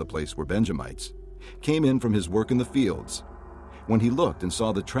 the men of the place were Benjamites, came in from his work in the fields. When he looked and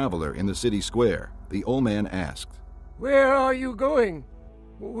saw the traveler in the city square, the old man asked, Where are you going?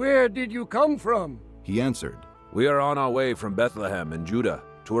 Where did you come from? He answered, We are on our way from Bethlehem in Judah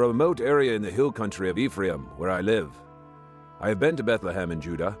to a remote area in the hill country of Ephraim, where I live. I have been to Bethlehem in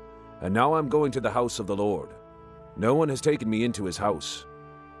Judah, and now I'm going to the house of the Lord. No one has taken me into his house.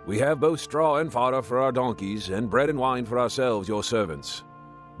 We have both straw and fodder for our donkeys, and bread and wine for ourselves, your servants.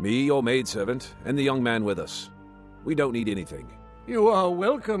 Me, your maidservant, and the young man with us. We don't need anything. You are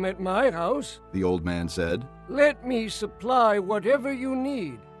welcome at my house, the old man said. Let me supply whatever you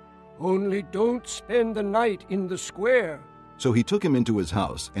need. Only don't spend the night in the square. So he took him into his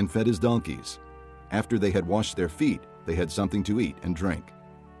house and fed his donkeys. After they had washed their feet, they had something to eat and drink.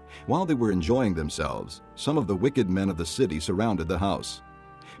 While they were enjoying themselves, some of the wicked men of the city surrounded the house.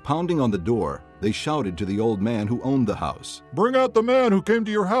 Pounding on the door, they shouted to the old man who owned the house, Bring out the man who came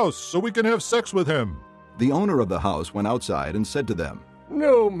to your house so we can have sex with him. The owner of the house went outside and said to them,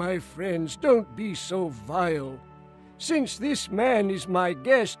 No, my friends, don't be so vile. Since this man is my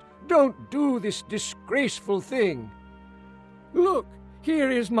guest, don't do this disgraceful thing. Look,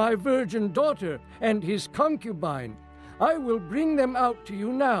 here is my virgin daughter and his concubine. I will bring them out to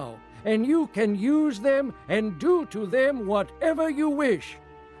you now, and you can use them and do to them whatever you wish.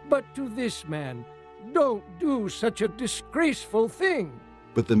 But to this man, don't do such a disgraceful thing."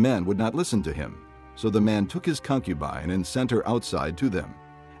 But the men would not listen to him. So the man took his concubine and sent her outside to them.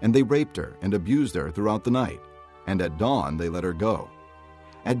 And they raped her and abused her throughout the night. And at dawn they let her go.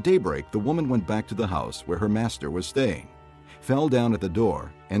 At daybreak the woman went back to the house where her master was staying, fell down at the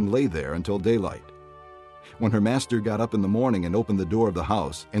door, and lay there until daylight. When her master got up in the morning and opened the door of the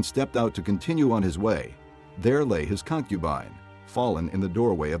house and stepped out to continue on his way, there lay his concubine, fallen in the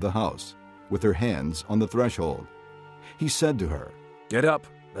doorway of the house, with her hands on the threshold. He said to her, "Get up,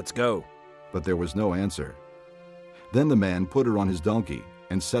 let's go." But there was no answer. Then the man put her on his donkey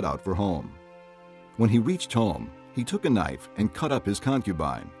and set out for home. When he reached home, he took a knife and cut up his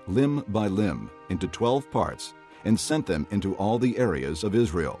concubine, limb by limb, into 12 parts, and sent them into all the areas of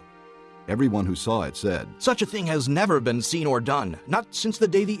Israel. Everyone who saw it said, "Such a thing has never been seen or done, not since the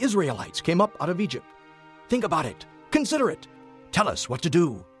day the Israelites came up out of Egypt. Think about it. Consider it. Tell us what to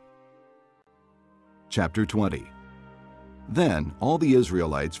do." Chapter 20. Then all the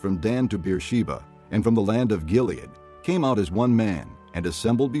Israelites from Dan to Beersheba, and from the land of Gilead, came out as one man, and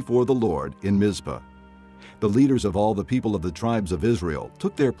assembled before the Lord in Mizpah. The leaders of all the people of the tribes of Israel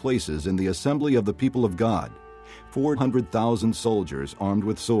took their places in the assembly of the people of God, 400,000 soldiers armed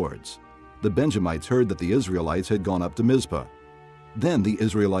with swords. The Benjamites heard that the Israelites had gone up to Mizpah. Then the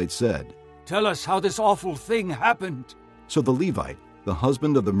Israelites said, "Tell us how this awful thing happened." So the Levite, the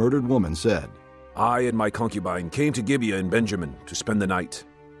husband of the murdered woman, said, "I and my concubine came to Gibeah in Benjamin to spend the night.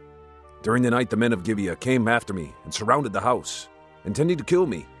 During the night the men of Gibeah came after me and surrounded the house, intending to kill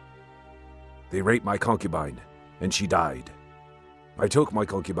me. They raped my concubine, and she died. I took my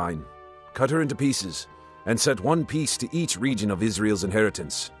concubine, cut her into pieces, and set one piece to each region of Israel's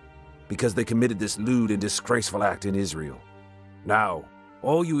inheritance, because they committed this lewd and disgraceful act in Israel. Now,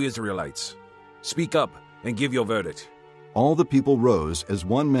 all you Israelites, speak up and give your verdict." All the people rose as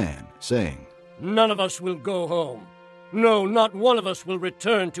one man, saying, "None of us will go home. No, not one of us will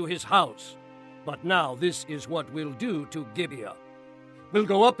return to his house. But now this is what we'll do to Gibeah. We'll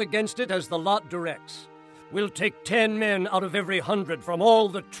go up against it as the lot directs. We'll take 10 men out of every 100 from all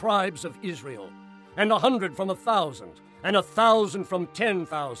the tribes of Israel, and 100 from 1,000, and 1,000 from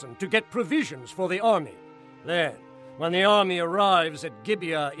 10,000 to get provisions for the army. Then, when the army arrives at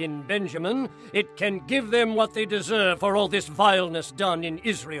Gibeah in Benjamin, it can give them what they deserve for all this vileness done in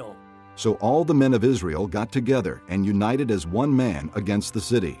Israel." So all the men of Israel got together and united as one man against the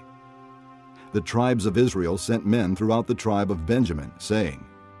city. The tribes of Israel sent men throughout the tribe of Benjamin, saying,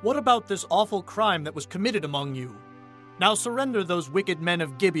 "What about this awful crime that was committed among you? Now surrender those wicked men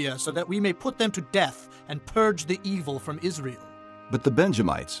of Gibeah so that we may put them to death and purge the evil from Israel." But the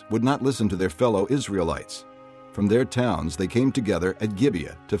Benjamites would not listen to their fellow Israelites. From their towns they came together at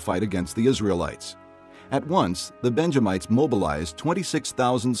Gibeah to fight against the Israelites. At once the Benjamites mobilized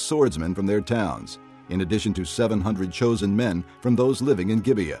 26,000 swordsmen from their towns, in addition to 700 chosen men from those living in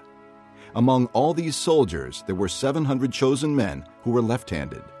Gibeah. Among all these soldiers there were 700 chosen men who were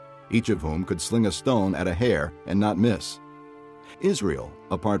left-handed, each of whom could sling a stone at a hair and not miss. Israel,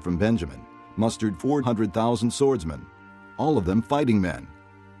 apart from Benjamin, mustered 400,000 swordsmen, all of them fighting men.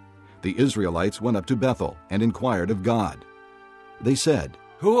 The Israelites went up to Bethel and inquired of God. They said,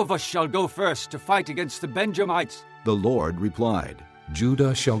 "Who of us shall go first to fight against the Benjamites?" The Lord replied,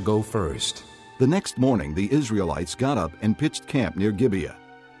 "Judah shall go first." The next morning the Israelites got up and pitched camp near Gibeah.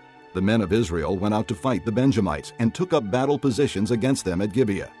 The men of Israel went out to fight the Benjamites and took up battle positions against them at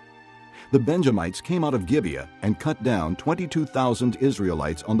Gibeah. The Benjamites came out of Gibeah and cut down 22,000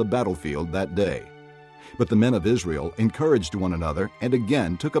 Israelites on the battlefield that day. But the men of Israel encouraged one another and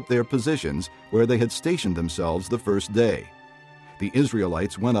again took up their positions where they had stationed themselves the first day. The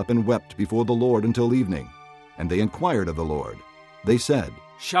Israelites went up and wept before the Lord until evening, and they inquired of the Lord. They said,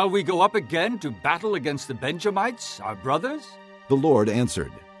 "Shall we go up again to battle against the Benjamites, our brothers?" The Lord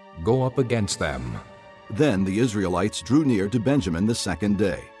answered, "Go up against them." Then the Israelites drew near to Benjamin the second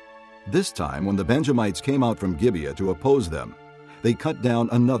day. This time, when the Benjamites came out from Gibeah to oppose them, they cut down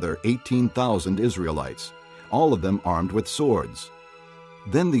another 18,000 Israelites, all of them armed with swords.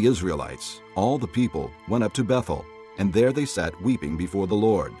 Then the Israelites, all the people, went up to Bethel, and there they sat weeping before the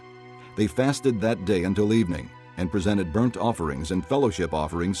Lord. They fasted that day until evening, and presented burnt offerings and fellowship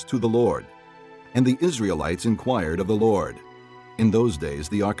offerings to the Lord. And the Israelites inquired of the Lord. In those days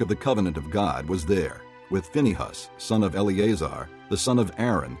the ark of the covenant of God was there, with Phinehas, son of Eleazar, the son of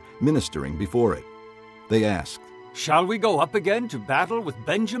Aaron, ministering before it. They asked, "Shall we go up again to battle with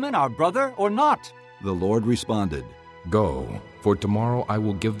Benjamin, our brother, or not?" The Lord responded, "Go, for tomorrow I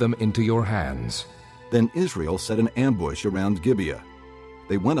will give them into your hands." Then Israel set an ambush around Gibeah.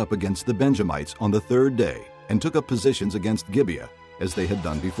 they went up against the Benjamites on the third day and took up positions against Gibeah, as they had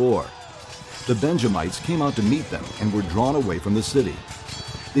done before. The Benjamites came out to meet them and were drawn away from the city.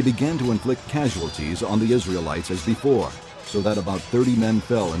 They began to inflict casualties on the Israelites as before, so that about 30 men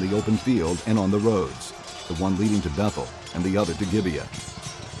fell in the open field and on the roads, the one leading to Bethel and the other to Gibeah.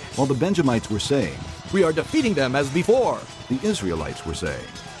 While the Benjamites were saying, "We are defeating them as before," the Israelites were saying,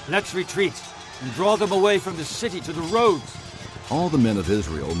 "Let's retreat and draw them away from the city to the roads." All the men of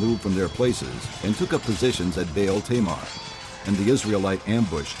Israel moved from their places and took up positions at Baal Tamar, and the Israelite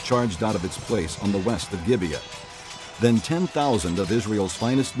ambush charged out of its place on the west of Gibeah. Then 10,000 of Israel's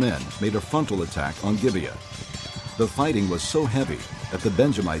finest men made a frontal attack on Gibeah. The fighting was so heavy that the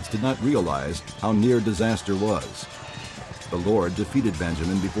Benjamites did not realize how near disaster was. The Lord defeated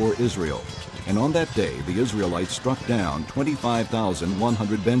Benjamin before Israel, and on that day the Israelites struck down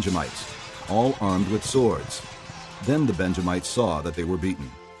 25,100 Benjamites, all armed with swords. Then the Benjamites saw that they were beaten.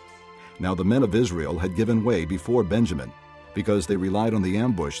 Now the men of Israel had given way before Benjamin, because they relied on the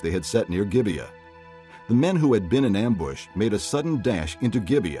ambush they had set near Gibeah. The men who had been in ambush made a sudden dash into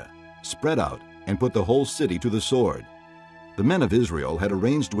Gibeah, spread out, and put the whole city to the sword. The men of Israel had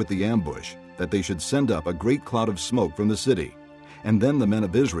arranged with the ambush that they should send up a great cloud of smoke from the city, and then the men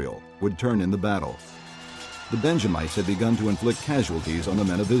of Israel would turn in the battle. The Benjamites had begun to inflict casualties on the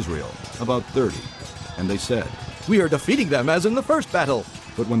men of Israel, about 30, and they said, "We are defeating them as in the first battle."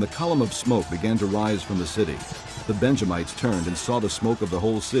 But when the column of smoke began to rise from the city, the Benjamites turned and saw the smoke of the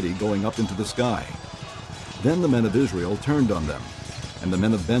whole city going up into the sky. Then the men of Israel turned on them, and the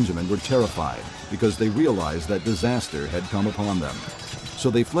men of Benjamin were terrified, because they realized that disaster had come upon them.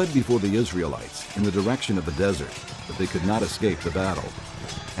 So they fled before the Israelites in the direction of the desert, but they could not escape the battle.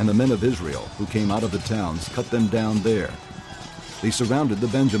 And the men of Israel who came out of the towns cut them down there. They surrounded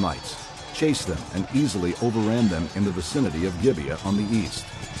the Benjamites, chased them, and easily overran them in the vicinity of Gibeah on the east.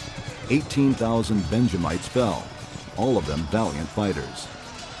 18,000 Benjamites fell, all of them valiant fighters.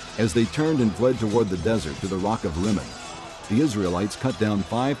 As they turned and fled toward the desert to the rock of Rimmon, the Israelites cut down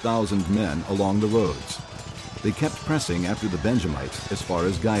 5,000 men along the roads. They kept pressing after the Benjamites as far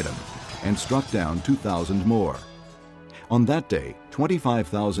as Gidom, and struck down 2,000 more. On that day,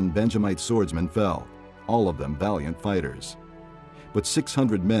 25,000 Benjamite swordsmen fell, all of them valiant fighters. But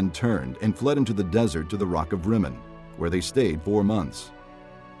 600 men turned and fled into the desert to the rock of Rimmon, where they stayed 4 months.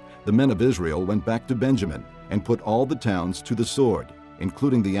 The men of Israel went back to Benjamin and put all the towns to the sword,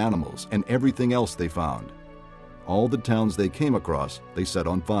 including the animals and everything else they found. All the towns they came across they set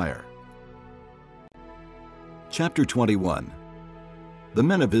on fire. Chapter 21. The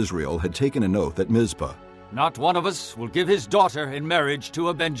men of Israel had taken an oath at Mizpah. Not one of us will give his daughter in marriage to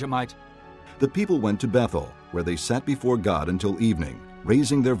a Benjamite. The people went to Bethel, where they sat before God until evening,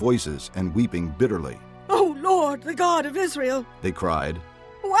 raising their voices and weeping bitterly. "O Lord, the God of Israel," they cried,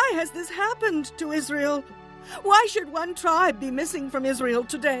 "why has this happened to Israel? Why should one tribe be missing from Israel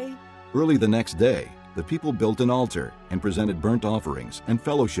today?" Early the next day, the people built an altar and presented burnt offerings and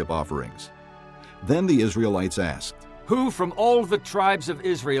fellowship offerings. Then the Israelites asked, "Who from all the tribes of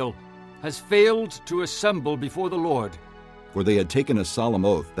Israel has failed to assemble before the Lord?" For they had taken a solemn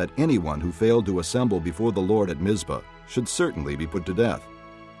oath that anyone who failed to assemble before the Lord at Mizpah should certainly be put to death.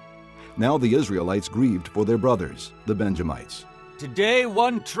 Now the Israelites grieved for their brothers, the Benjamites. "Today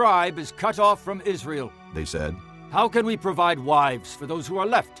one tribe is cut off from Israel," they said. "How can we provide wives for those who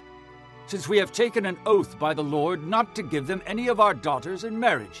are left, since we have taken an oath by the Lord not to give them any of our daughters in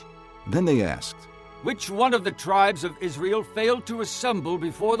marriage?" Then they asked, "Which one of the tribes of Israel failed to assemble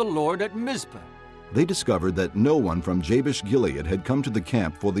before the Lord at Mizpah?" They discovered that no one from Jabesh-Gilead had come to the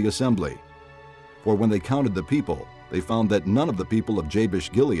camp for the assembly. For when they counted the people, they found that none of the people of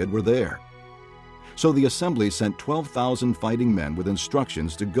Jabesh-Gilead were there. So the assembly sent 12,000 fighting men with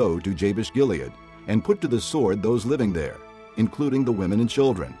instructions to go to Jabesh-Gilead and put to the sword those living there, including the women and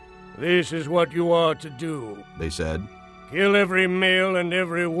children. "This is what you are to do," they said. "Kill every male and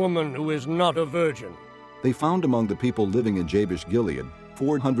every woman who is not a virgin." They found among the people living in Jabesh-Gilead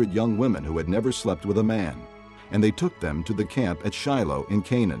 400 young women who had never slept with a man, and they took them to the camp at Shiloh in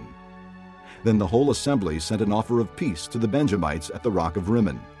Canaan. Then the whole assembly sent an offer of peace to the Benjamites at the rock of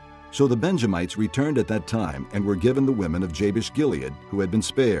Rimmon. So the Benjamites returned at that time and were given the women of Jabesh-Gilead who had been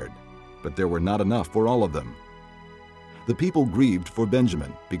spared, but there were not enough for all of them. The people grieved for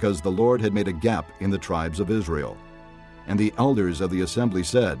Benjamin because the Lord had made a gap in the tribes of Israel. And the elders of the assembly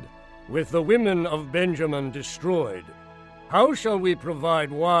said, "With the women of Benjamin destroyed, how shall we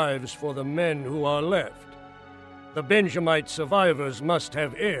provide wives for the men who are left? The Benjamite survivors must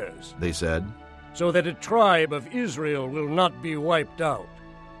have heirs," they said, "so that a tribe of Israel will not be wiped out.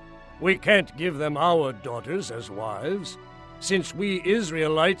 We can't give them our daughters as wives. since we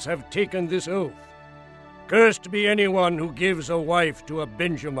Israelites have taken this oath. Cursed be anyone who gives a wife to a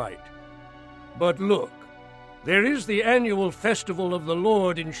Benjamite. But look, there is the annual festival of the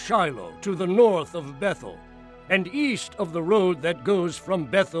Lord in Shiloh, to the north of Bethel, and east of the road that goes from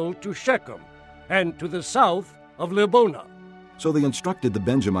Bethel to Shechem, and to the south of Lebonah. So they instructed the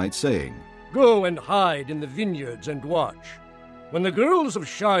Benjamites, saying, Go and hide in the vineyards and watch. When the girls of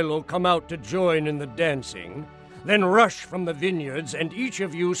Shiloh come out to join in the dancing, then rush from the vineyards, and each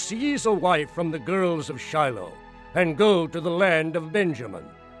of you seize a wife from the girls of Shiloh, and go to the land of Benjamin.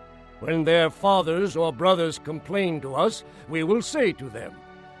 When their fathers or brothers complain to us, we will say to them,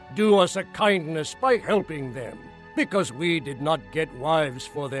 Do us a kindness by helping them, because we did not get wives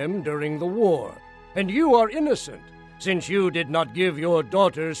for them during the war, and you are innocent, since you did not give your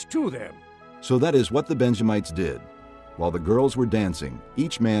daughters to them. So that is what the Benjamites did. While the girls were dancing,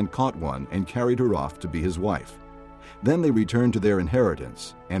 each man caught one and carried her off to be his wife. Then they returned to their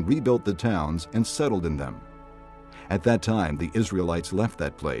inheritance and rebuilt the towns and settled in them. At that time the Israelites left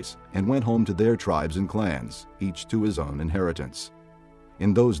that place and went home to their tribes and clans, each to his own inheritance.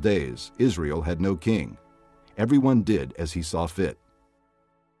 In those days Israel had no king. Everyone did as he saw fit.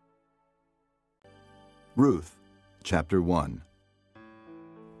 Ruth, chapter 1.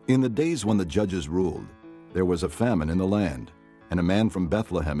 In the days when the judges ruled, there was a famine in the land, and a man from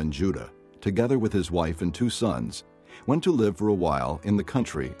Bethlehem in Judah, together with his wife and 2 sons, went to live for a while in the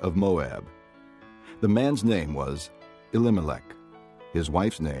country of Moab. The man's name was Elimelech, his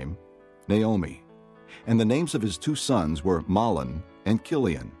wife's name Naomi, and the names of his 2 sons were Mahlon and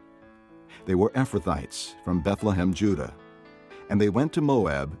Chilion. They were Ephrathites from Bethlehem, Judah, and they went to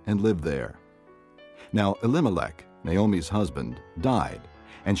Moab and lived there. Now Elimelech, Naomi's husband, died,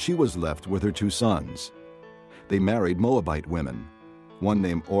 and she was left with her 2 sons. They married Moabite women, one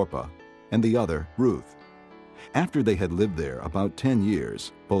named Orpah and the other Ruth. After they had lived there about 10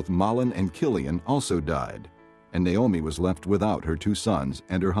 years, both Mahlon and Chilion also died, and Naomi was left without her 2 sons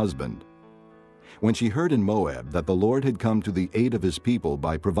and her husband. When she heard in Moab that the Lord had come to the aid of his people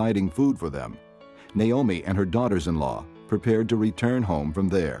by providing food for them, Naomi and her daughters-in-law prepared to return home from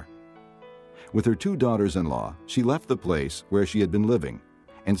there. With her 2 daughters-in-law, she left the place where she had been living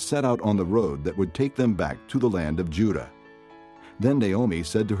and set out on the road that would take them back to the land of Judah. Then Naomi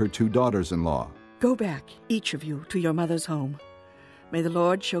said to her 2 daughters-in-law, Go back, each of you, to your mother's home. May the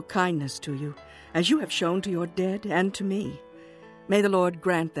Lord show kindness to you, as you have shown to your dead and to me. May the Lord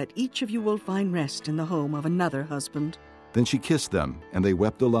grant that each of you will find rest in the home of another husband. Then she kissed them, and they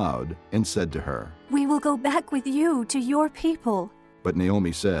wept aloud and said to her, We will go back with you to your people. But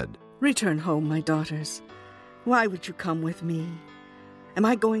Naomi said, Return home, my daughters. Why would you come with me? Am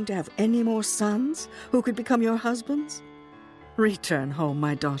I going to have any more sons who could become your husbands? Return home,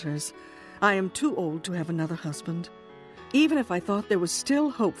 my daughters. I am too old to have another husband. Even if I thought there was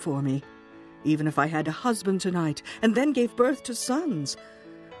still hope for me, even if I had a husband tonight and then gave birth to sons,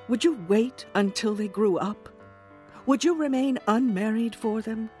 would you wait until they grew up? Would you remain unmarried for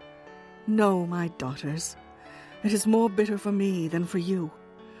them? No, my daughters. It is more bitter for me than for you,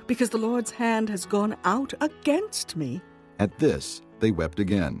 because the Lord's hand has gone out against me. At this they wept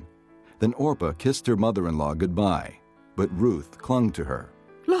again. Then Orpah kissed her mother-in-law goodbye, but Ruth clung to her.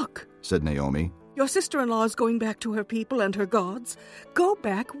 Look, said Naomi, your sister-in-law is going back to her people and her gods. Go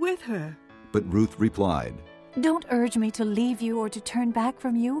back with her. But Ruth replied, Don't urge me to leave you or to turn back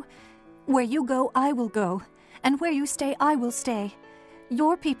from you. Where you go, I will go, and where you stay, I will stay.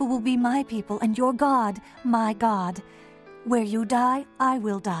 Your people will be my people, and your God, my God. Where you die, I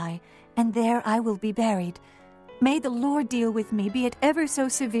will die, and there I will be buried. May the Lord deal with me, be it ever so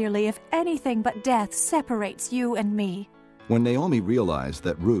severely, if anything but death separates you and me. When Naomi realized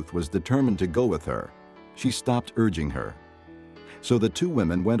that Ruth was determined to go with her, she stopped urging her. So the 2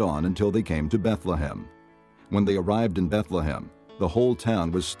 women went on until they came to Bethlehem. When they arrived in Bethlehem, the whole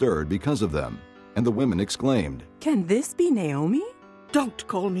town was stirred because of them, and the women exclaimed, Can this be Naomi? Don't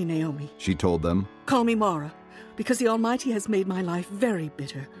call me Naomi, she told them. Call me Mara, because the Almighty has made my life very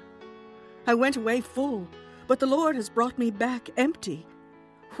bitter. I went away full, but the Lord has brought me back empty.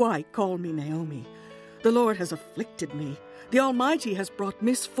 Why call me Naomi? The Lord has afflicted me. The Almighty has brought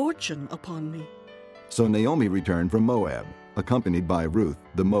misfortune upon me. So Naomi returned from Moab, accompanied by Ruth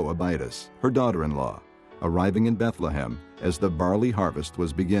the Moabitess, her daughter-in-law, arriving in Bethlehem as the barley harvest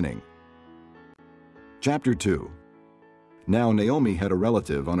was beginning. Chapter 2. Now Naomi had a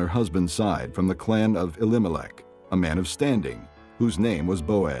relative on her husband's side from the clan of Elimelech, a man of standing, whose name was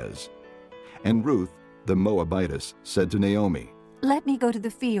Boaz. And Ruth the Moabitess said to Naomi, Let me go to the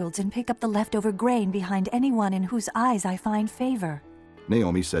fields and pick up the leftover grain behind anyone in whose eyes I find favor.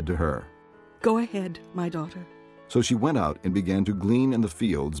 Naomi said to her, Go ahead, my daughter. So she went out and began to glean in the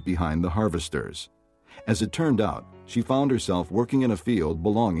fields behind the harvesters. As it turned out, she found herself working in a field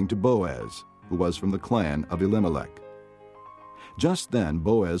belonging to Boaz, who was from the clan of Elimelech. Just then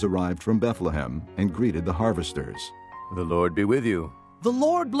Boaz arrived from Bethlehem and greeted the harvesters. "The Lord be with you." "The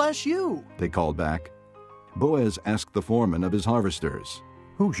Lord bless you," they called back. Boaz asked the foreman of his harvesters,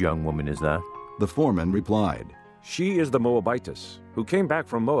 "Whose young woman is that?" The foreman replied, "She is the Moabitess, who came back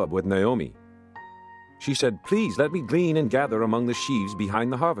from Moab with Naomi. She said, 'Please let me glean and gather among the sheaves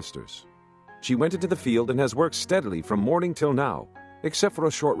behind the harvesters.' She went into the field and has worked steadily from morning till now, except for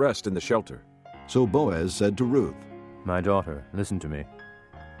a short rest in the shelter." So Boaz said to Ruth, "My daughter, listen to me.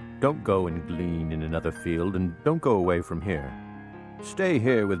 Don't go and glean in another field, and don't go away from here. Stay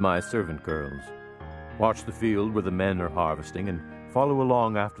here with my servant girls. Watch the field where the men are harvesting, and follow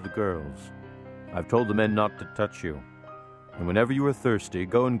along after the girls. I've told the men not to touch you. And whenever you are thirsty,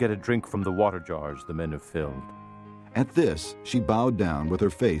 go and get a drink from the water jars the men have filled." At this, she bowed down with her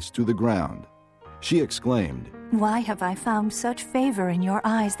face to the ground. She exclaimed, "Why have I found such favor in your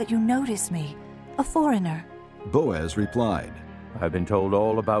eyes that you notice me, a foreigner?" Boaz replied, "I've been told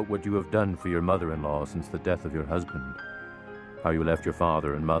all about what you have done for your mother-in-law since the death of your husband. How you left your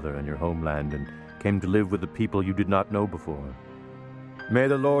father and mother and your homeland and came to live with the people you did not know before. May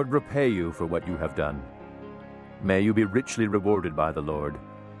the Lord repay you for what you have done. May you be richly rewarded by the Lord,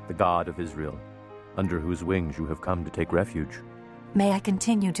 the God of Israel, under whose wings you have come to take refuge." "May I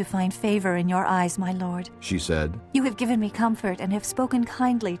continue to find favor in your eyes, my lord," she said. "You have given me comfort and have spoken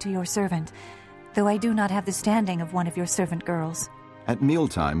kindly to your servant, though I do not have the standing of one of your servant girls." At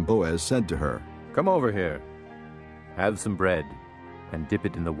mealtime, Boaz said to her, "Come over here. Have some bread and dip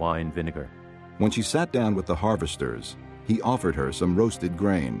it in the wine vinegar." When she sat down with the harvesters, he offered her some roasted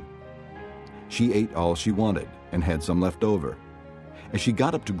grain. She ate all she wanted and had some left over. As she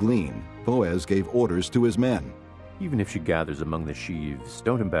got up to glean, Boaz gave orders to his men. "Even if she gathers among the sheaves,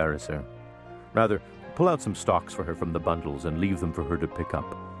 don't embarrass her. Rather, pull out some stalks for her from the bundles and leave them for her to pick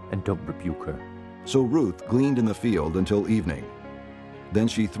up, and don't rebuke her." So Ruth gleaned in the field until evening. Then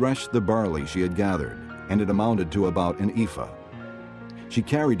she threshed the barley she had gathered, and it amounted to about an ephah. She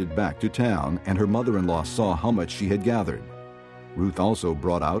carried it back to town, and her mother-in-law saw how much she had gathered. Ruth also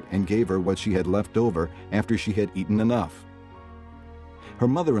brought out and gave her what she had left over after she had eaten enough. Her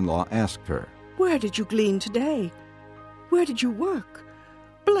mother-in-law asked her, "Where did you glean today? Where did you work?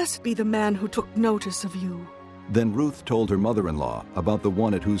 Blessed be the man who took notice of you." Then Ruth told her mother-in-law about the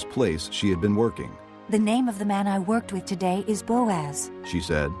one at whose place she had been working. "The name of the man I worked with today is Boaz," she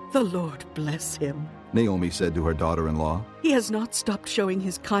said. "The Lord bless him," Naomi said to her daughter-in-law. "He has not stopped showing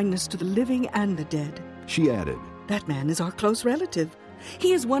his kindness to the living and the dead." She added, "That man is our close relative.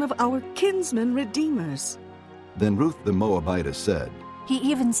 He is one of our kinsman redeemers." Then Ruth the Moabitess said, "He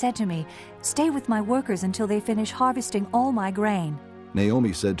even said to me, 'Stay with my workers until they finish harvesting all my grain.'"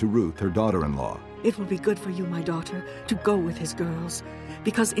 Naomi said to Ruth, her daughter-in-law, "It will be good for you, my daughter, to go with his girls,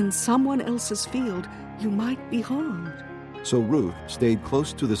 because in someone else's field you might be harmed." So Ruth stayed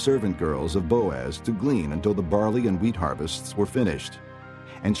close to the servant girls of Boaz to glean until the barley and wheat harvests were finished,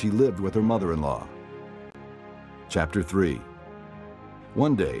 and she lived with her mother-in-law. Chapter 3.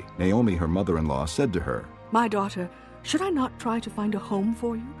 One day, Naomi, her mother-in-law, said to her, "My daughter, should I not try to find a home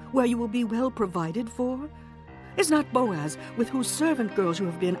for you, where you will be well provided for? Is not Boaz, with whose servant girls you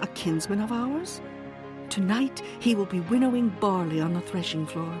have been, a kinsman of ours? Tonight he will be winnowing barley on the threshing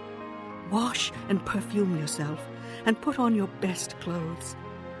floor. Wash and perfume yourself, and put on your best clothes.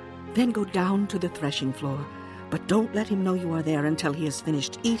 Then go down to the threshing floor, but don't let him know you are there until he has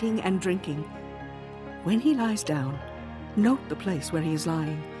finished eating and drinking. When he lies down, note the place where he is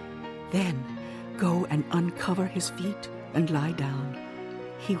lying. Then go and uncover his feet and lie down.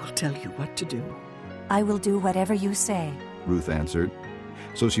 He will tell you what to do." "I will do whatever you say," Ruth answered.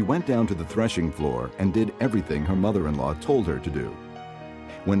 So she went down to the threshing floor and did everything her mother-in-law told her to do.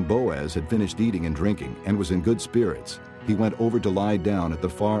 When Boaz had finished eating and drinking and was in good spirits, he went over to lie down at the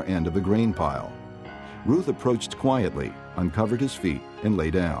far end of the grain pile. Ruth approached quietly, uncovered his feet, and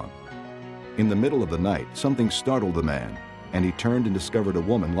lay down. In the middle of the night, something startled the man, and he turned and discovered a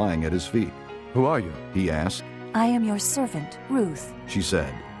woman lying at his feet. "Who are you?" he asked. "I am your servant, Ruth," she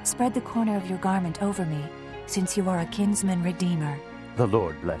said. "Spread the corner of your garment over me, since you are a kinsman redeemer." "The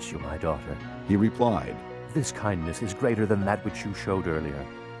Lord bless you, my daughter," he replied. "This kindness is greater than that which you showed earlier.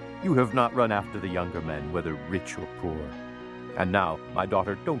 You have not run after the younger men, whether rich or poor. And now, my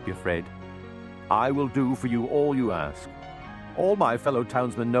daughter, don't be afraid. I will do for you all you ask. All my fellow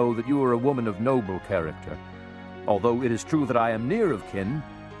townsmen know that you are a woman of noble character. Although it is true that I am near of kin,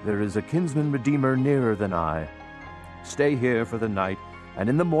 there is a kinsman redeemer nearer than I. Stay here for the night, and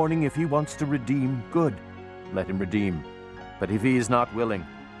in the morning, if he wants to redeem, good. let him redeem. But if he is not willing,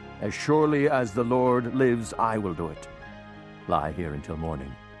 as surely as the Lord lives, I will do it. Lie here until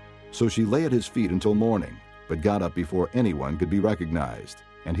morning." So she lay at his feet until morning, but got up before anyone could be recognized.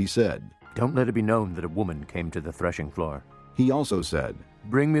 And he said, "Don't let it be known that a woman came to the threshing floor." He also said,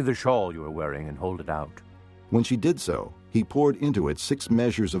 "Bring me the shawl you are wearing and hold it out." When she did so, he poured into it 6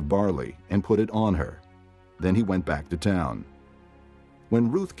 measures of barley and put it on her. Then he went back to town.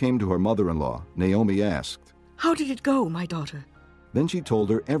 When Ruth came to her mother-in-law, Naomi asked, "How did it go, my daughter?" Then she told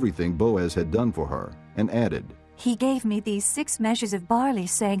her everything Boaz had done for her, and added, "He gave me these 6 measures of barley,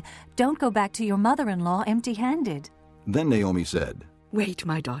 saying, 'Don't go back to your mother-in-law empty-handed.'" Then Naomi said, "Wait,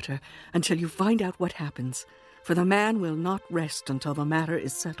 my daughter, until you find out what happens, for the man will not rest until the matter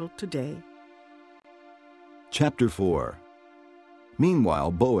is settled today." Chapter 4.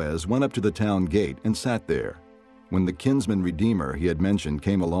 Meanwhile, Boaz went up to the town gate and sat there. When the kinsman redeemer he had mentioned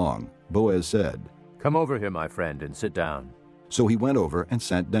came along, Boaz said, "Come over here, my friend, and sit down." So he went over and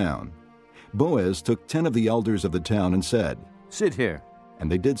sat down. Boaz took 10 of the elders of the town and said, "Sit here."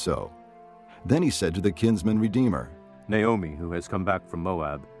 And they did so. Then he said to the kinsman redeemer, "Naomi, who has come back from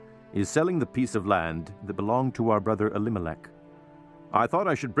Moab, is selling the piece of land that belonged to our brother Elimelech. I thought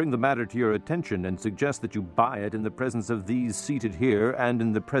I should bring the matter to your attention and suggest that you buy it in the presence of these seated here and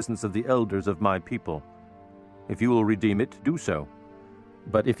in the presence of the elders of my people. If you will redeem it, do so.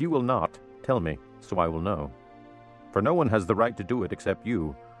 But if you will not, tell me, so I will know. For no one has the right to do it except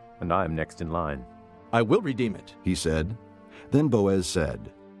you, and I am next in line." "I will redeem it," he said. Then Boaz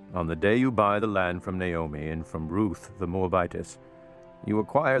said, "On the day you buy the land from Naomi and from Ruth the Moabitess, you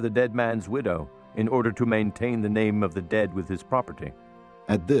acquire the dead man's widow in order to maintain the name of the dead with his property."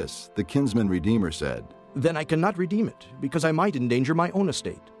 At this, the kinsman redeemer said, "Then I cannot redeem it, because I might endanger my own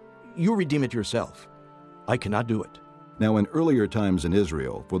estate. You redeem it yourself. I cannot do it." Now in earlier times in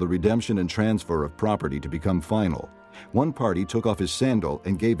Israel, for the redemption and transfer of property to become final, one party took off his sandal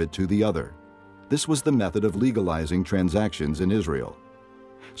and gave it to the other. This was the method of legalizing transactions in Israel.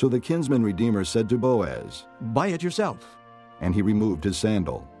 So the kinsman redeemer said to Boaz, "Buy it yourself." And he removed his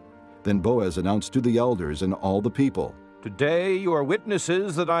sandal. Then Boaz announced to the elders and all the people, "Today you are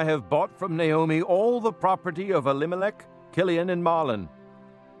witnesses that I have bought from Naomi all the property of Elimelech, Kilian, and Mahlon.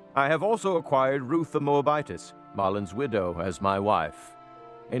 I have also acquired Ruth the Moabitess, Mahlon's widow, as my wife,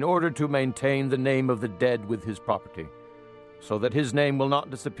 in order to maintain the name of the dead with his property, so that his name will not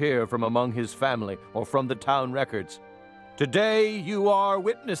disappear from among his family or from the town records. Today you are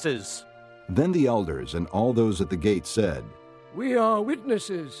witnesses." Then the elders and all those at the gate said, "We are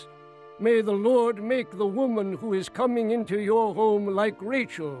witnesses. May the Lord make the woman who is coming into your home like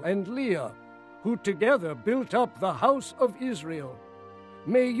Rachel and Leah, who together built up the house of Israel.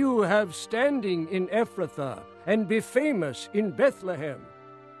 May you have standing in Ephrathah and be famous in Bethlehem.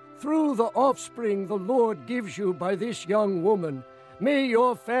 Through the offspring the Lord gives you by this young woman, may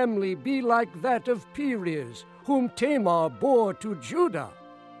your family be like that of Perez, whom Tamar bore to Judah."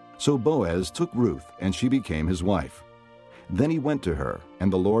 So Boaz took Ruth, and she became his wife. Then he went to her,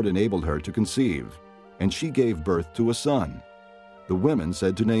 and the Lord enabled her to conceive, and she gave birth to a son. The women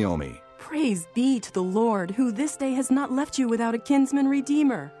said to Naomi, "Praise be to the Lord, who this day has not left you without a kinsman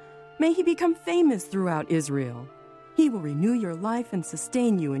redeemer. May he become famous throughout Israel. He will renew your life and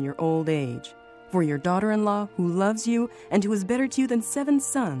sustain you in your old age. For your daughter-in-law, who loves you and who is better to you than 7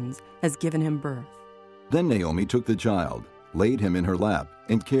 sons, has given him birth." Then Naomi took the child, laid him in her lap,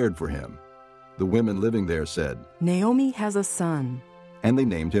 and cared for him. The women living there said, "Naomi has a son." And they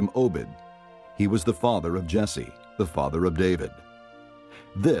named him Obed. He was the father of Jesse, the father of David.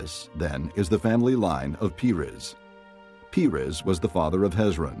 This, then, is the family line of Perez. Perez was the father of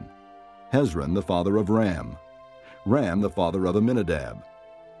Hezron. Hezron the father of Ram. Ram the father of Amminadab.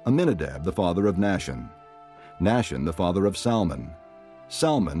 Amminadab the father of Nahshon. Nahshon the father of Salmon.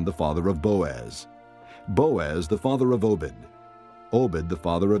 Salmon the father of Boaz. Boaz the father of Obed. Obed the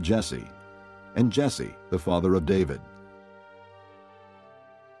father of Jesse. And Jesse the father of David.